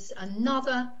that there is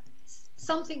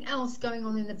something else going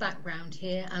on in the background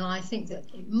here. And I think that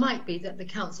it might be that the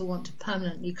council want to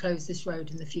permanently close this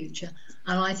road in the future.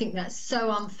 And I think that's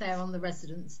so unfair on the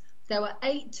residents. There were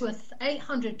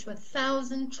 800 to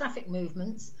 1,000 traffic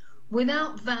movements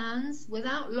without vans,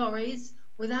 without lorries,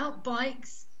 without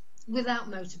bikes,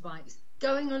 without motorbikes,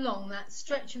 going along that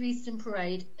stretch of Eastern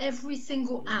Parade every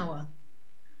single hour.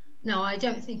 Now, I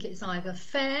don't think it's either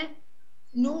fair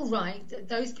nor right that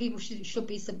those people should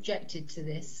be subjected to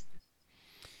this.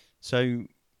 So,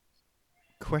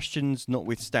 questions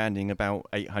notwithstanding about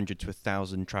 800 to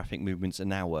 1,000 traffic movements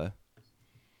an hour.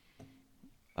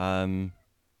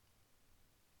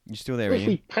 You still there, Ian? If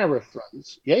we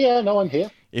paraphrase, no, I'm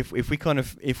here. If we kind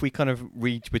of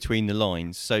read between the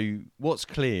lines, so what's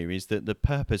clear is that the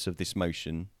purpose of this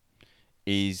motion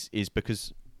is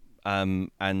because,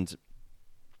 and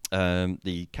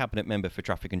the Cabinet Member for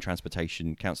Traffic and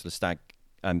Transportation, Councillor Stagg,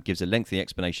 gives a lengthy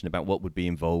explanation about what would be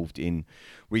involved in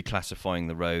reclassifying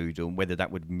the road, or whether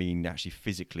that would mean actually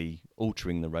physically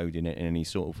altering the road in any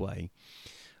sort of way.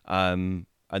 And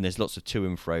there's lots of to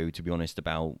and fro, to be honest,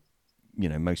 about,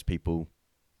 most people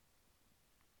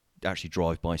actually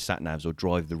drive by sat-navs or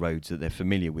drive the roads that they're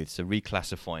familiar with. So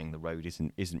reclassifying the road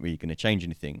isn't really going to change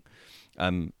anything.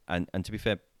 And to be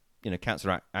fair,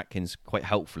 Councillor Atkins quite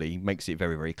helpfully makes it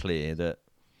very, very clear that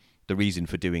the reason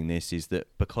for doing this is that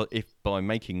because if by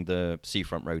making the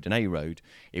seafront road an A road,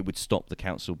 it would stop the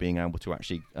council being able to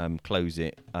actually close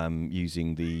it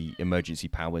using the emergency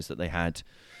powers that they had.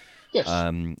 Yes.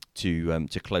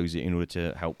 To close it in order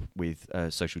to help with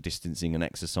social distancing and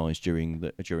exercise during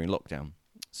lockdown.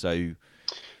 So,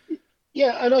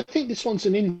 yeah, and I think this one's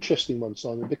an interesting one,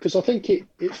 Simon, because I think it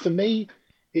for me,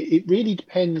 it really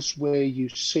depends where you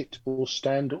sit or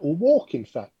stand or walk. In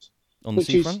fact, on the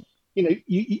seafront,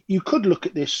 you could look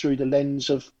at this through the lens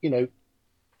of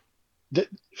that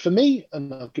for me,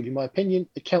 and I'll give you my opinion.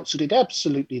 The council did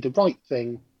absolutely the right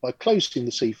thing by closing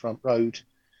the seafront road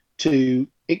to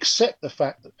accept the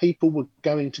fact that people were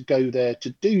going to go there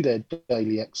to do their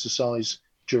daily exercise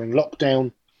during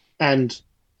lockdown, and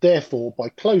therefore by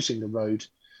closing the road,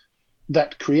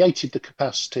 that created the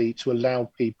capacity to allow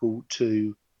people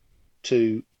to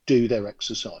do their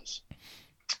exercise.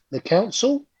 The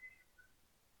council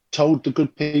told the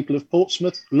good people of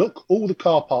Portsmouth, look, all the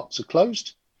car parks are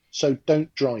closed, so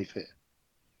don't drive here.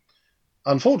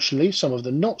 Unfortunately, some of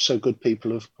the not so good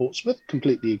people of Portsmouth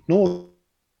completely ignored.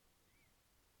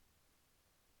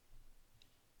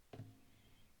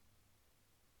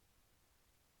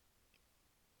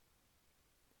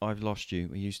 I've lost you.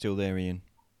 Are you still there, Ian?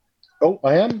 Oh,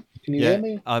 I am. Can you hear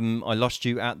me? I lost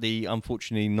you at the,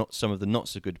 unfortunately, not some of the not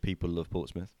so good people of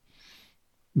Portsmouth.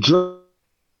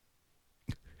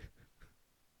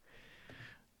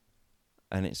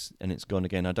 And it's gone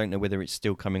again. I don't know whether it's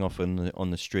still coming off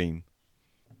on the stream.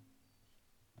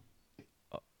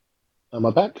 Am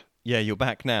I back? Yeah, you're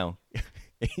back now.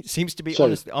 It seems to be,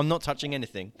 honestly, I'm not touching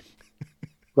anything.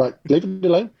 Right, leave it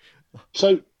alone.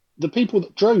 So the people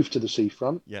that drove to the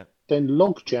seafront then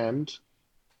log jammed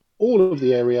all of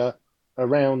the area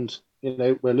around,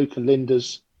 where Luke and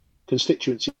Linda's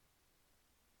constituency.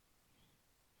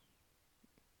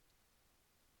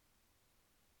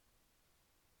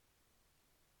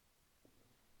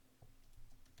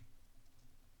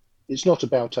 It's not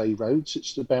about A roads.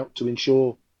 It's about to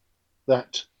ensure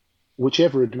that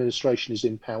whichever administration is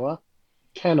in power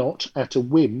cannot, at a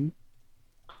whim,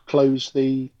 close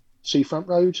the seafront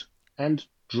road and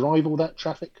drive all that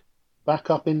traffic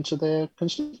back up into their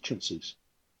constituencies.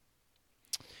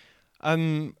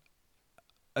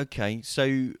 Okay,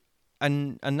 so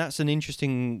and that's an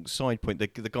interesting side point. The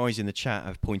guys in the chat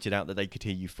have pointed out that they could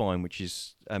hear you fine, which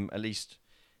is at least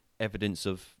evidence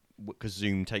of, because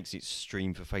Zoom takes its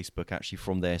stream for Facebook actually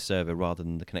from their server rather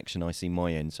than the connection I see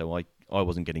my end. So I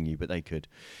wasn't getting you, but they could.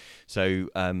 So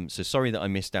so sorry that I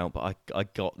missed out, but I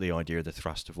got the idea of the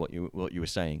thrust of what you were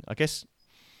saying. I guess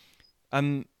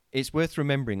it's worth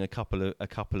remembering a couple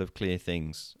of clear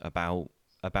things about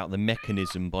the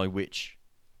mechanism by which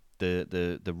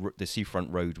the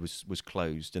seafront road was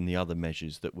closed and the other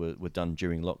measures that were done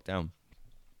during lockdown.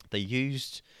 They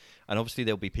used, and obviously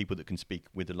there'll be people that can speak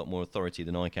with a lot more authority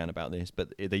than I can about this,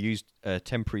 but they used a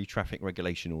temporary traffic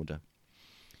regulation order.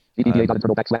 Now,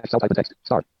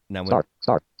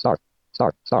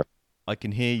 I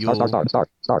can hear your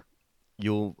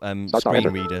screen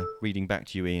reader reading back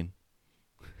to you, Ian.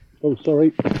 Oh,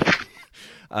 sorry.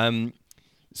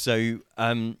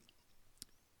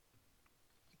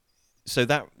 So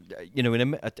that,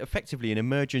 effectively an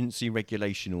emergency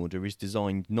regulation order is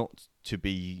designed not to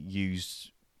be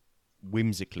used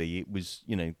whimsically. It was,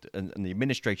 and the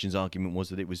administration's argument was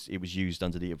that it was used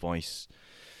under the advice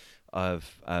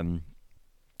of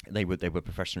they were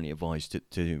professionally advised to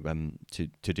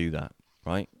do that,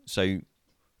 right? So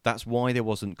that's why there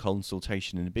wasn't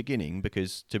consultation in the beginning,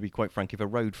 because, to be quite frank, if a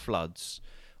road floods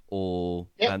or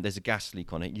there's a gas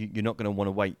leak on it, you're not going to want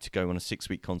to wait to go on a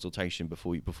 6-week consultation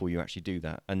before you actually do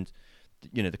that. And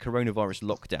the coronavirus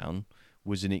lockdown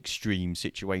was an extreme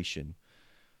situation.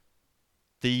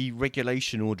 The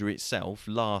regulation order itself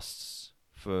lasts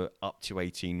for up to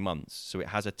 18 months, so it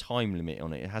has a time limit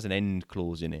on it. It has an end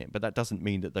clause in it, but that doesn't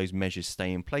mean that those measures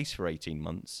stay in place for 18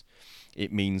 months.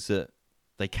 It means that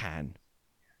they can,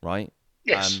 right?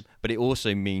 Yes. But it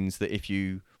also means that if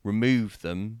you remove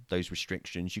them, those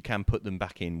restrictions, you can put them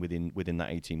back in within that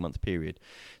 18-month period.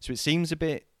 So it seems a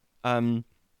bit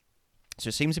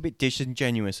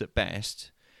disingenuous at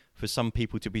best for some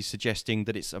people to be suggesting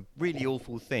that it's a really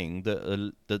awful thing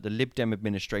that the Lib Dem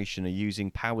administration are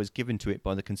using powers given to it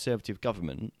by the Conservative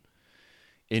government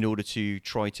in order to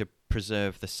try to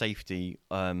preserve the safety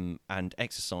and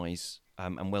exercise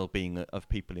and well-being of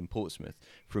people in Portsmouth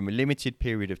from a limited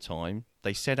period of time.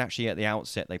 They said actually at the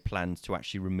outset they planned to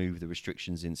actually remove the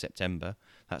restrictions in September.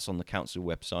 That's on the council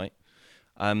website.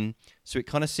 So it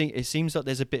kind of it seems like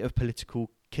there's a bit of political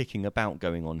kicking about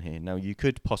going on here. Now, you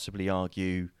could possibly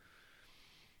argue,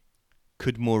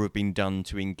 could more have been done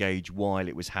to engage while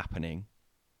it was happening?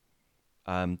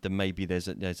 Then maybe there's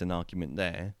an argument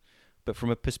there. But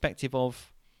from a perspective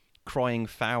of crying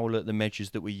foul at the measures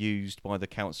that were used by the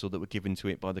council that were given to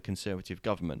it by the Conservative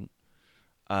government,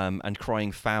 and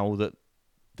crying foul that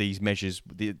these measures,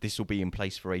 this will be in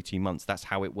place for 18 months, that's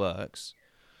how it works,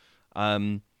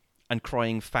 and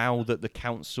crying foul that the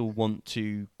council want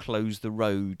to close the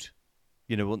road,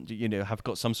 have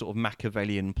got some sort of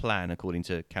Machiavellian plan, according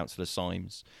to Councillor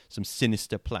Symes, some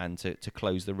sinister plan to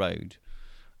close the road.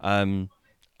 I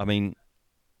mean,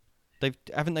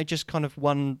 haven't they just kind of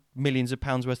won millions of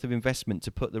pounds worth of investment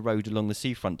to put the road along the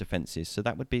seafront defences? So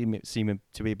that would seem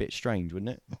to be a bit strange,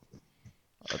 wouldn't it?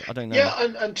 I don't know. Yeah,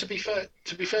 and to be fair,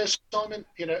 Simon,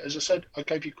 as I said, I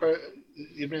gave you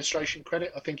the administration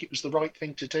credit. I think it was the right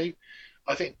thing to do.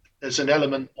 I think there's an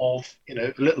element of,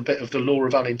 a little bit of the law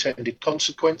of unintended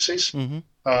consequences,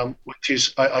 which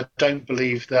is, I don't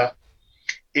believe that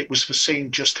it was foreseen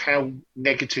just how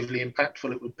negatively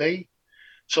impactful it would be.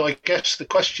 So I guess the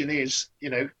question is,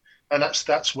 and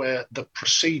that's where the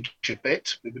procedure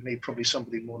bit, we would need probably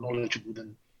somebody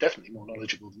definitely more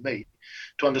knowledgeable than me,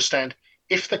 to understand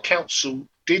if the council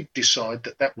did decide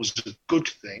that was a good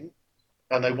thing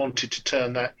and they wanted to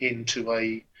turn that into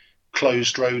a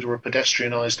closed road or a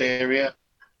pedestrianised area,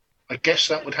 I guess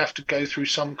that would have to go through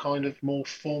some kind of more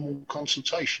formal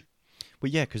consultation.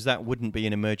 Well, yeah, because that wouldn't be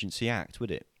an emergency act,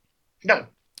 would it? No.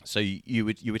 So you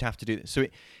would have to do that. So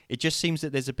it just seems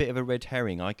that there's a bit of a red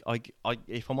herring. I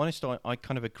if I'm honest, I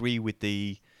kind of agree with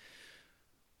the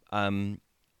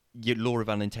law of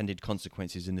unintended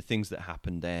consequences and the things that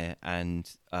happened there,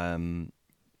 and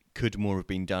could more have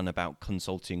been done about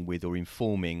consulting with or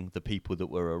informing the people that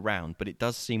were around. But it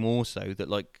does seem also that,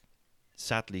 like,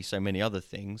 sadly, so many other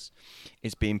things,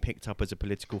 it's being picked up as a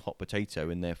political hot potato,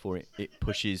 and therefore it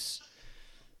pushes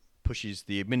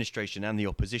the administration and the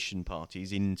opposition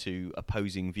parties into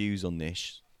opposing views on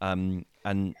this. And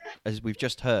as we've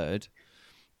just heard,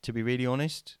 to be really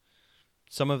honest,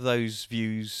 some of those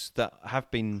views that have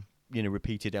been,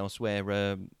 repeated elsewhere,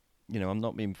 I'm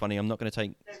not being funny, I'm not going to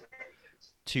take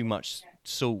too much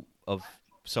salt of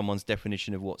someone's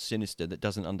definition of what's sinister that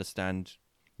doesn't understand,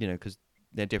 because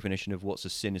their definition of what's a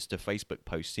sinister Facebook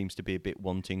post seems to be a bit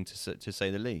wanting, to say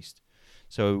the least.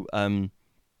 So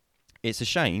it's a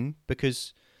shame,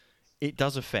 because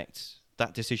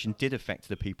that decision did affect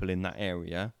the people in that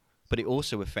area, but it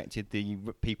also affected the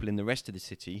people in the rest of the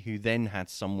city who then had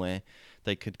somewhere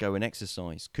they could go and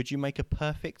exercise. Could you make a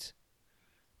perfect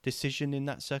decision in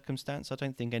that circumstance? I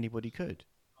don't think anybody could.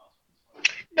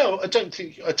 No, I don't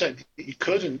think you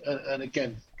could. And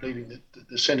again, leaving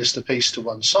the sinister piece to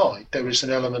one side, there is an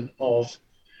element of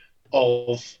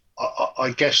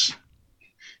I guess,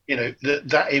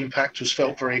 that impact was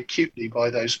felt very acutely by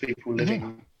those people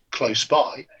living close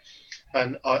by.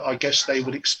 And I guess they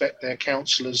would expect their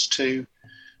councillors to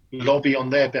lobby on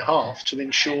their behalf to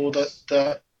ensure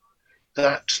that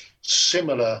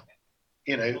similar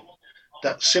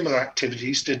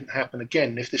activities didn't happen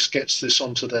again. If this gets this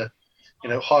onto the,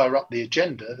 higher up the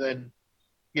agenda, then,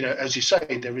 as you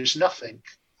say, there is nothing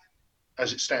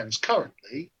as it stands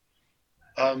currently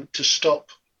to stop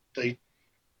the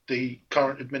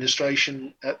current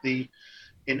administration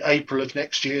in April of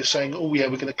next year saying, oh yeah,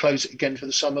 we're going to close it again for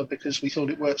the summer because we thought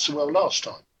it worked so well last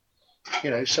time.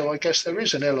 So I guess there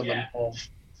is an element of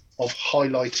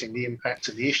highlighting the impact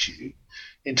of the issue.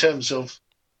 In terms of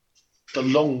the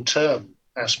long-term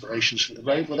aspirations for the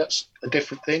road, well, that's a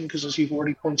different thing, because as you've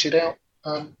already pointed out,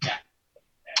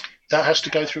 that has to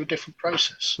go through a different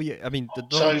process. Well, yeah, I mean,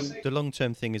 the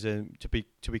long-term thing is to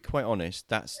be quite honest,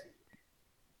 that's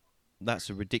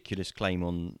a ridiculous claim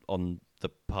on the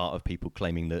part of people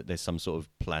claiming that there's some sort of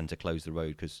plan to close the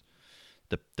road, because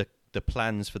the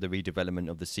plans for the redevelopment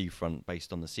of the seafront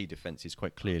based on the sea defences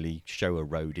quite clearly show a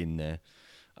road in there.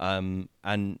 And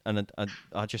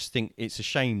I just think it's a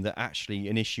shame that actually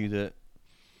an issue that,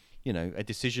 a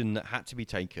decision that had to be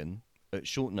taken at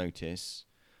short notice,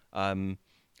 I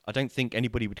don't think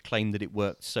anybody would claim that it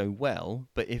worked so well.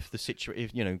 But if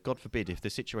God forbid, if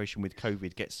the situation with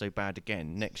COVID gets so bad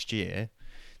again next year,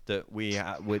 that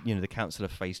the council are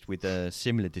faced with a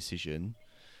similar decision,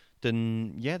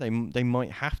 then yeah, they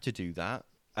might have to do that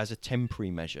as a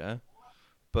temporary measure.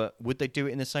 But would they do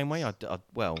it in the same way?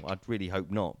 I'd really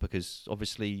hope not, because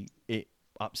obviously it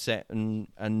upset and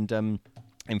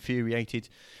infuriated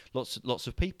lots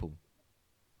of people.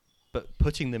 But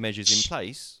putting the measures in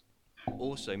place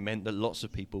also meant that lots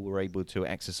of people were able to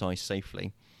exercise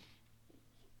safely.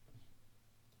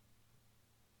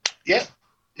 Yeah.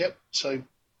 So,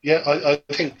 yeah, I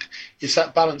think it's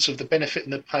that balance of the benefit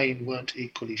and the pain weren't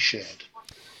equally shared.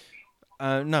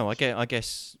 No, I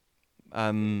guess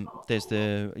there's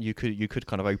you could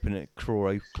kind of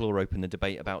claw open the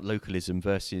debate about localism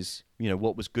versus, you know,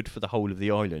 what was good for the whole of the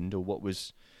island or what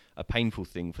was a painful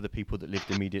thing for the people that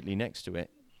lived immediately next to it.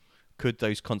 Could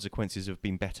those consequences have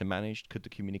been better managed? Could the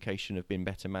communication have been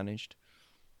better managed?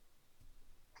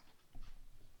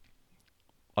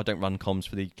 I don't run comms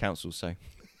for the council, so.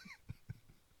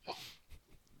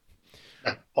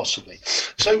 No, possibly.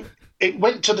 So it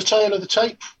went to the tail of the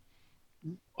tape.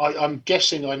 I'm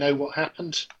guessing I know what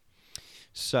happened.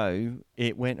 So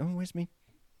it went. Oh, where's me?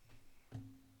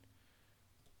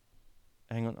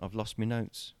 Hang on, I've lost my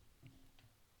notes.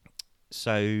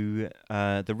 So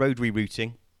the road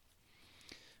rerouting,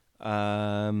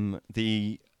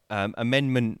 the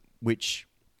amendment, which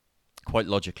quite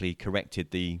logically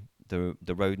corrected the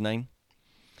road name,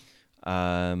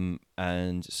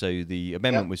 and so the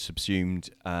amendment was subsumed,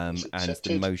 and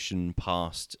the motion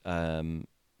passed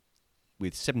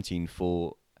with 17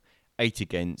 for, 8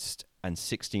 against, and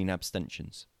 16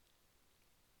 abstentions.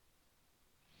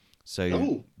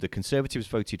 So the Conservatives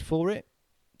voted for it,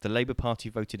 the Labour Party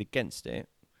voted against it,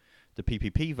 the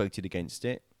PPP voted against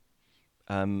it,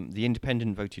 the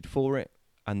Independent voted for it,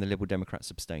 and the Liberal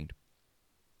Democrats abstained.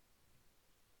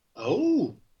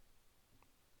 Oh.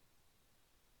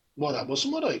 Well, that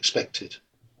wasn't what I expected.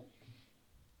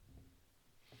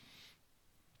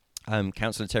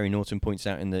 Councillor Terry Norton points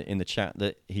out in the chat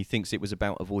that he thinks it was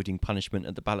about avoiding punishment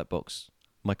at the ballot box.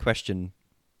 My question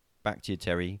back to you,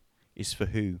 Terry, is for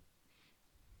who?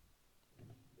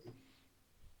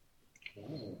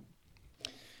 Wow.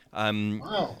 And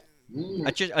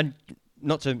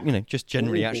not to, you know, just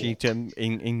generally actually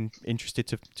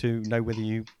interested to know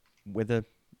whether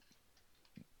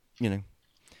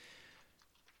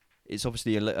it's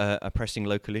obviously a pressing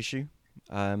local issue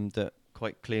that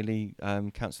quite clearly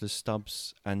Councillors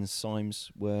Stubbs and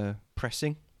Symes were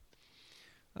pressing.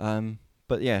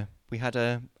 But yeah, we had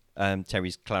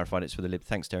Terry's clarified it's for the Lib.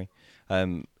 Thanks, Terry.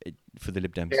 For the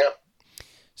Lib Dems. Yeah.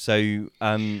 So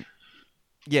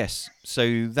yes,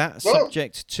 so that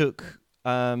subject took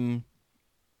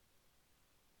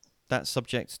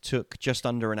just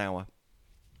under an hour.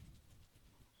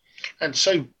 And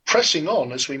so pressing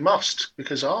on as we must,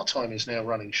 because our time is now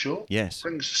running short. Yes.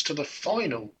 Brings us to the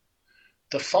final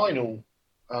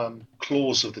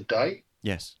clause of the day.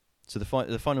 Yes. So the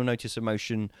final notice of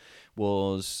motion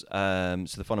was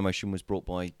the final motion was brought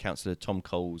by Councillor Tom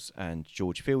Coles and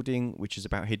George Fielding, which is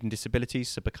about hidden disabilities,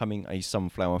 so becoming a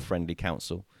sunflower-friendly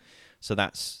council. So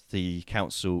that's the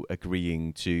council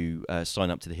agreeing to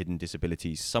sign up to the Hidden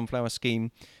Disabilities Sunflower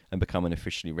Scheme and become an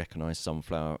officially recognised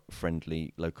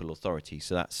sunflower-friendly local authority.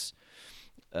 So that's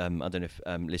I don't know if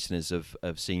listeners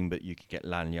have seen, but you can get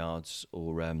lanyards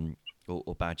or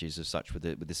badges as such with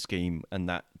the scheme, and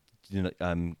that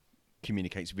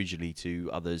communicates visually to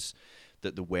others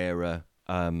that the wearer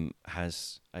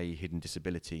has a hidden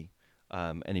disability.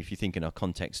 And if you think in our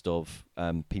context of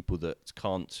people that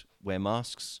can't wear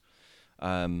masks,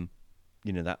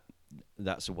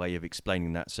 that's a way of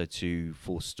explaining that, so to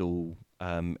forestall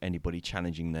anybody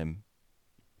challenging them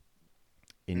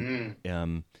in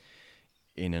an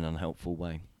unhelpful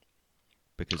way.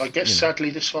 Because I guess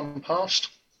sadly this one passed.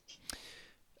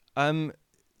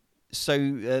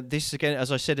 So this, again,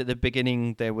 as I said at the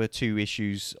beginning, there were two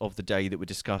issues of the day that were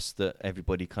discussed that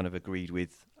everybody kind of agreed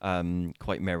with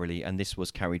quite merrily, and this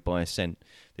was carried by assent.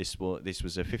 This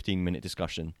was a 15-minute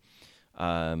discussion,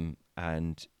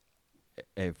 and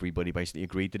everybody basically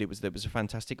agreed that it was a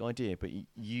fantastic idea. But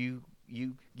you've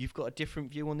got a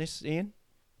different view on this, Ian?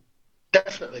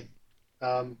 Definitely.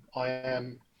 I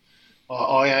am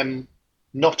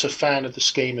not a fan of the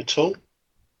scheme at all.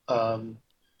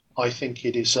 I think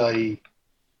it is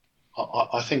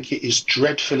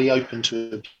dreadfully open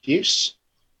to abuse.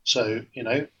 So,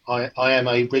 I am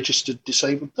a registered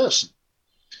disabled person.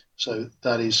 So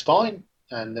that is fine.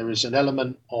 And there is an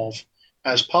element of,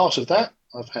 as part of that,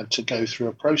 I've had to go through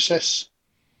a process,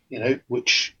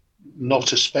 which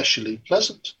not especially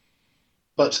pleasant.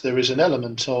 But there is an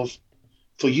element of,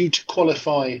 for you to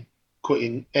qualify, put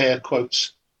in air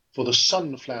quotes, for the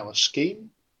sunflower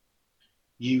scheme,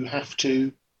 you have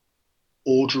to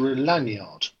order a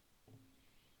lanyard.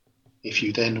 If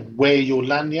you then wear your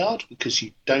lanyard because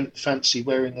you don't fancy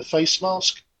wearing a face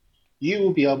mask, you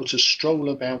will be able to stroll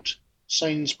about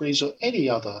Sainsbury's or any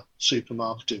other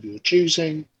supermarket of your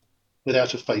choosing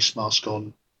without a face mask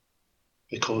on,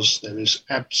 because there is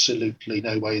absolutely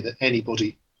no way that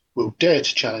anybody will dare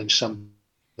to challenge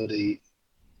somebody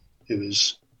who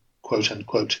is quote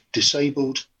unquote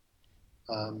disabled.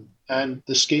 And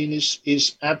the scheme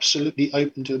is absolutely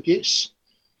open to abuse.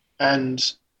 And,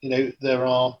 you know,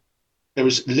 there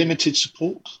is limited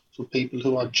support for people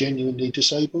who are genuinely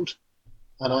disabled.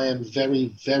 And I am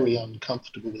very, very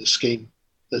uncomfortable with a scheme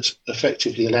that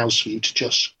effectively allows for you to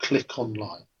just click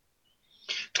online.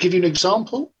 To give you an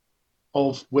example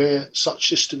of where such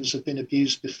systems have been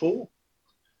abused before,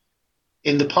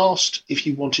 in the past, if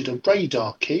you wanted a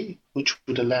radar key, which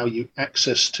would allow you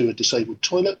access to a disabled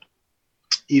toilet,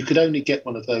 you could only get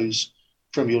one of those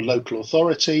from your local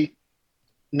authority.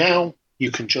 Now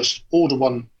you can just order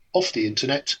one off the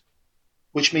internet,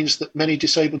 which means that many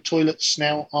disabled toilets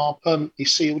now are permanently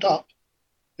sealed up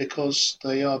because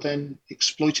they are then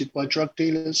exploited by drug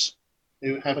dealers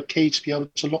who have a key to be able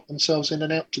to lock themselves in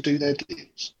and out to do their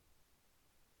deals.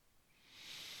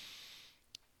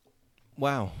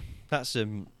 Wow, that's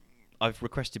I've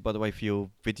requested, by the way, for your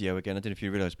video again. I don't know if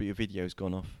you realise, but your video's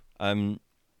gone off.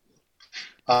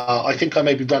 I think I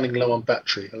may be running low on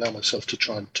battery. Allow myself to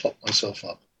try and top myself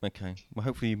up. Okay. Well,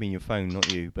 hopefully you mean your phone,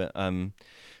 not you. But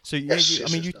so yes,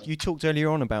 you talked earlier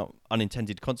on about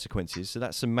unintended consequences. So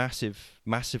that's a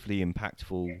massively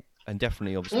impactful, and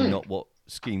definitely, obviously, not what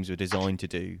schemes were designed to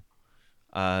do.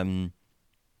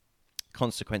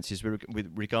 Consequences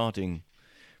regarding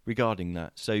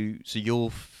that. So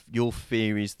your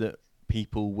fear is that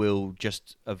people will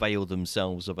just avail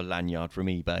themselves of a lanyard from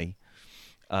eBay.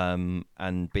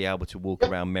 And be able to walk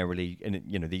around merrily. And,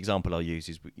 you know, the example I'll use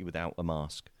is without a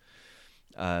mask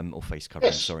or face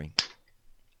covering, sorry.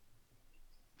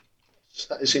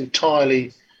 So that is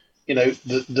entirely, you know,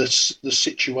 the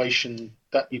situation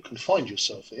that you can find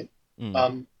yourself in.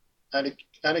 And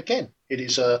again, it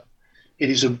is a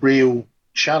real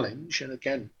challenge. And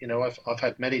again, you know, I've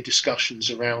had many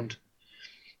discussions around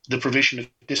the provision of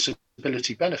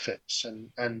disability benefits,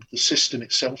 and the system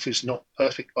itself is not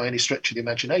perfect by any stretch of the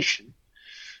imagination.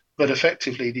 But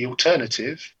effectively, the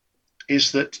alternative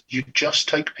is that you just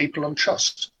take people on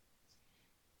trust.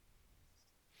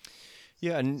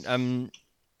 Yeah, and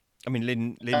I mean,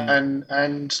 Lynn,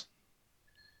 and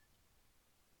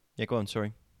yeah, go on.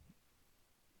 Sorry.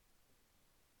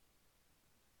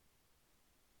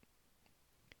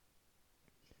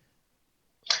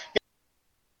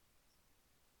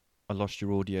 I lost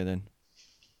your audio then.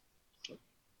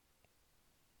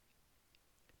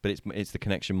 But it's the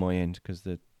connection my end, because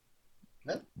the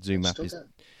Zoom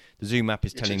app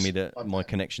is telling me that my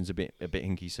connection's a bit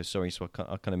hinky. So sorry, so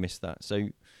I kind of missed that.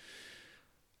 So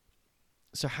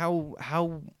how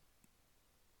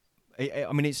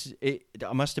I mean,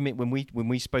 I must admit, when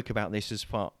we spoke about this as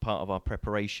part of our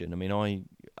preparation, I mean,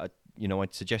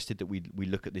 I'd suggested that we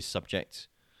look at this subject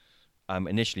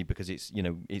initially because it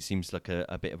seems like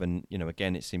a bit of an,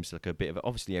 again, it seems like a bit of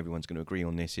obviously everyone's going to agree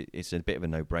on this. It's a bit of a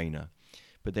no-brainer,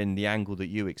 but then the angle that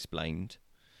you explained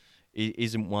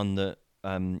isn't one that,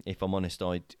 if I'm honest,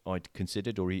 I'd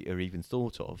considered or even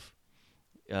thought of.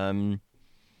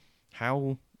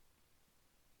 How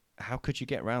could you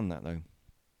get around that though?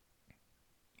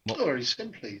 Very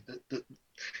simply,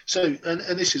 so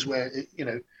this is where,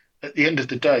 at the end of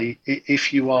the day,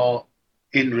 if you are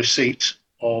in receipt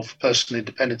of personal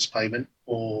independence payment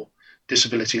or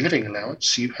disability living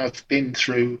allowance, you have been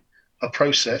through a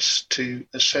process to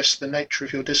assess the nature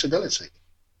of your disability.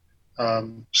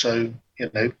 So,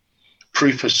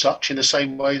 proof as such, in the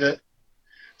same way that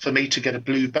for me to get a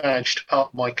blue badge to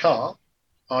park my car,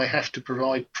 I have to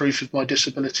provide proof of my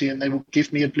disability and they will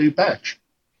give me a blue badge.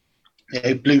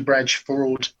 Blue badge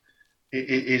fraud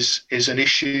is an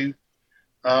issue.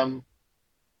 And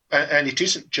it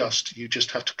isn't just, you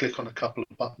just have to click on a couple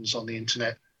of buttons on the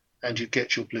internet and you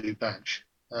get your blue badge.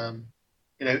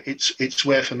 It's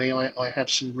where for me, I have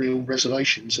some real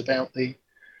reservations about the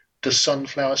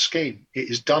Sunflower scheme. It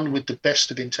is done with the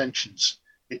best of intentions.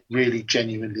 It really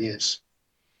genuinely is.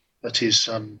 But is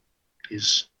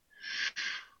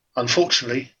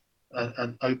unfortunately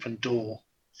an open door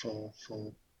for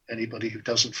anybody who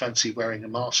doesn't fancy wearing a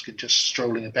mask and just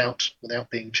strolling about without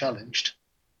being challenged.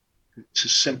 It's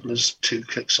as simple as 2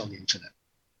 clicks on the internet.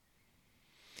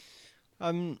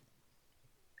 I mean,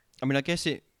 I guess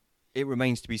it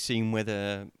remains to be seen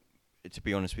whether, to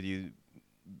be honest with you,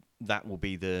 that will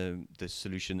be the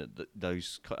solution that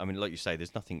those. I mean, like you say,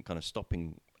 there's nothing kind of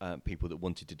stopping people that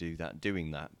wanted to do that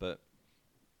doing that. But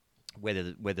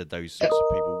whether those sorts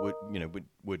of people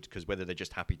would because whether they're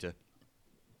just happy to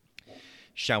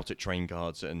shout at train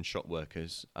guards and shop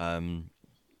workers and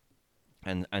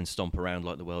stomp around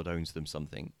like the world owns them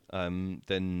something,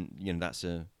 then that's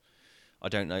a, I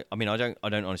don't know. I mean, I don't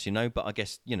honestly know, but I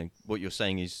guess what you're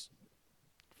saying is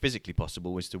physically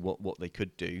possible as to what they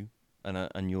could do,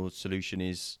 and your solution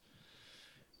is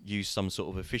use some sort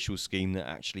of official scheme that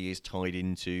actually is tied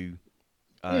into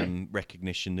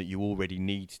recognition that you already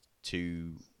need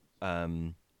to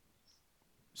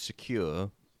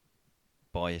secure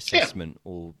by assessment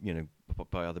or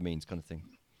by other means, kind of thing.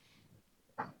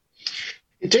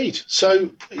 Indeed.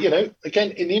 So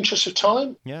again, in the interest of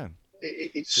time,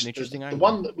 it's an interesting the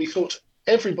one that we thought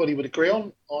everybody would agree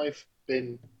on. I've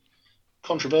been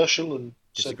controversial and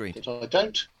disagreed said that I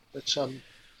don't, but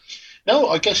no,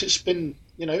 I guess it's been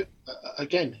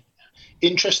again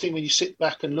interesting when you sit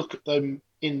back and look at them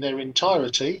in their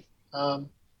entirety. Are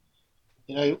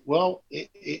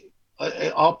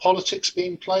politics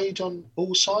being played on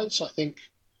all sides? I think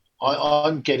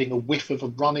I'm getting a whiff of a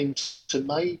run into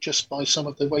May just by some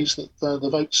of the ways that the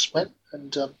votes went,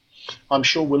 and I'm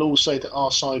sure we'll all say that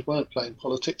our side weren't playing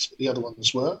politics, but the other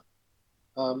ones were.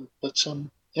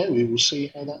 We will see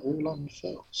how that all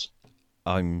unfurls.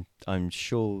 I'm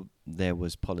sure there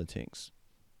was politics.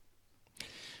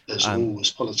 There's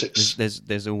always politics.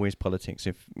 There's always politics.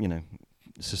 If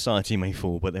society may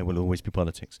fall, but there will always be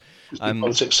politics.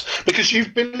 Politics, because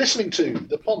you've been listening to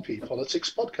the Pompey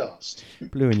Politics Podcast.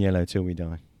 Blue and yellow till we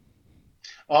die.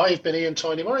 I've been Ian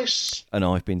Tiny Morris. And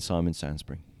I've been Simon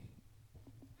Sansbury.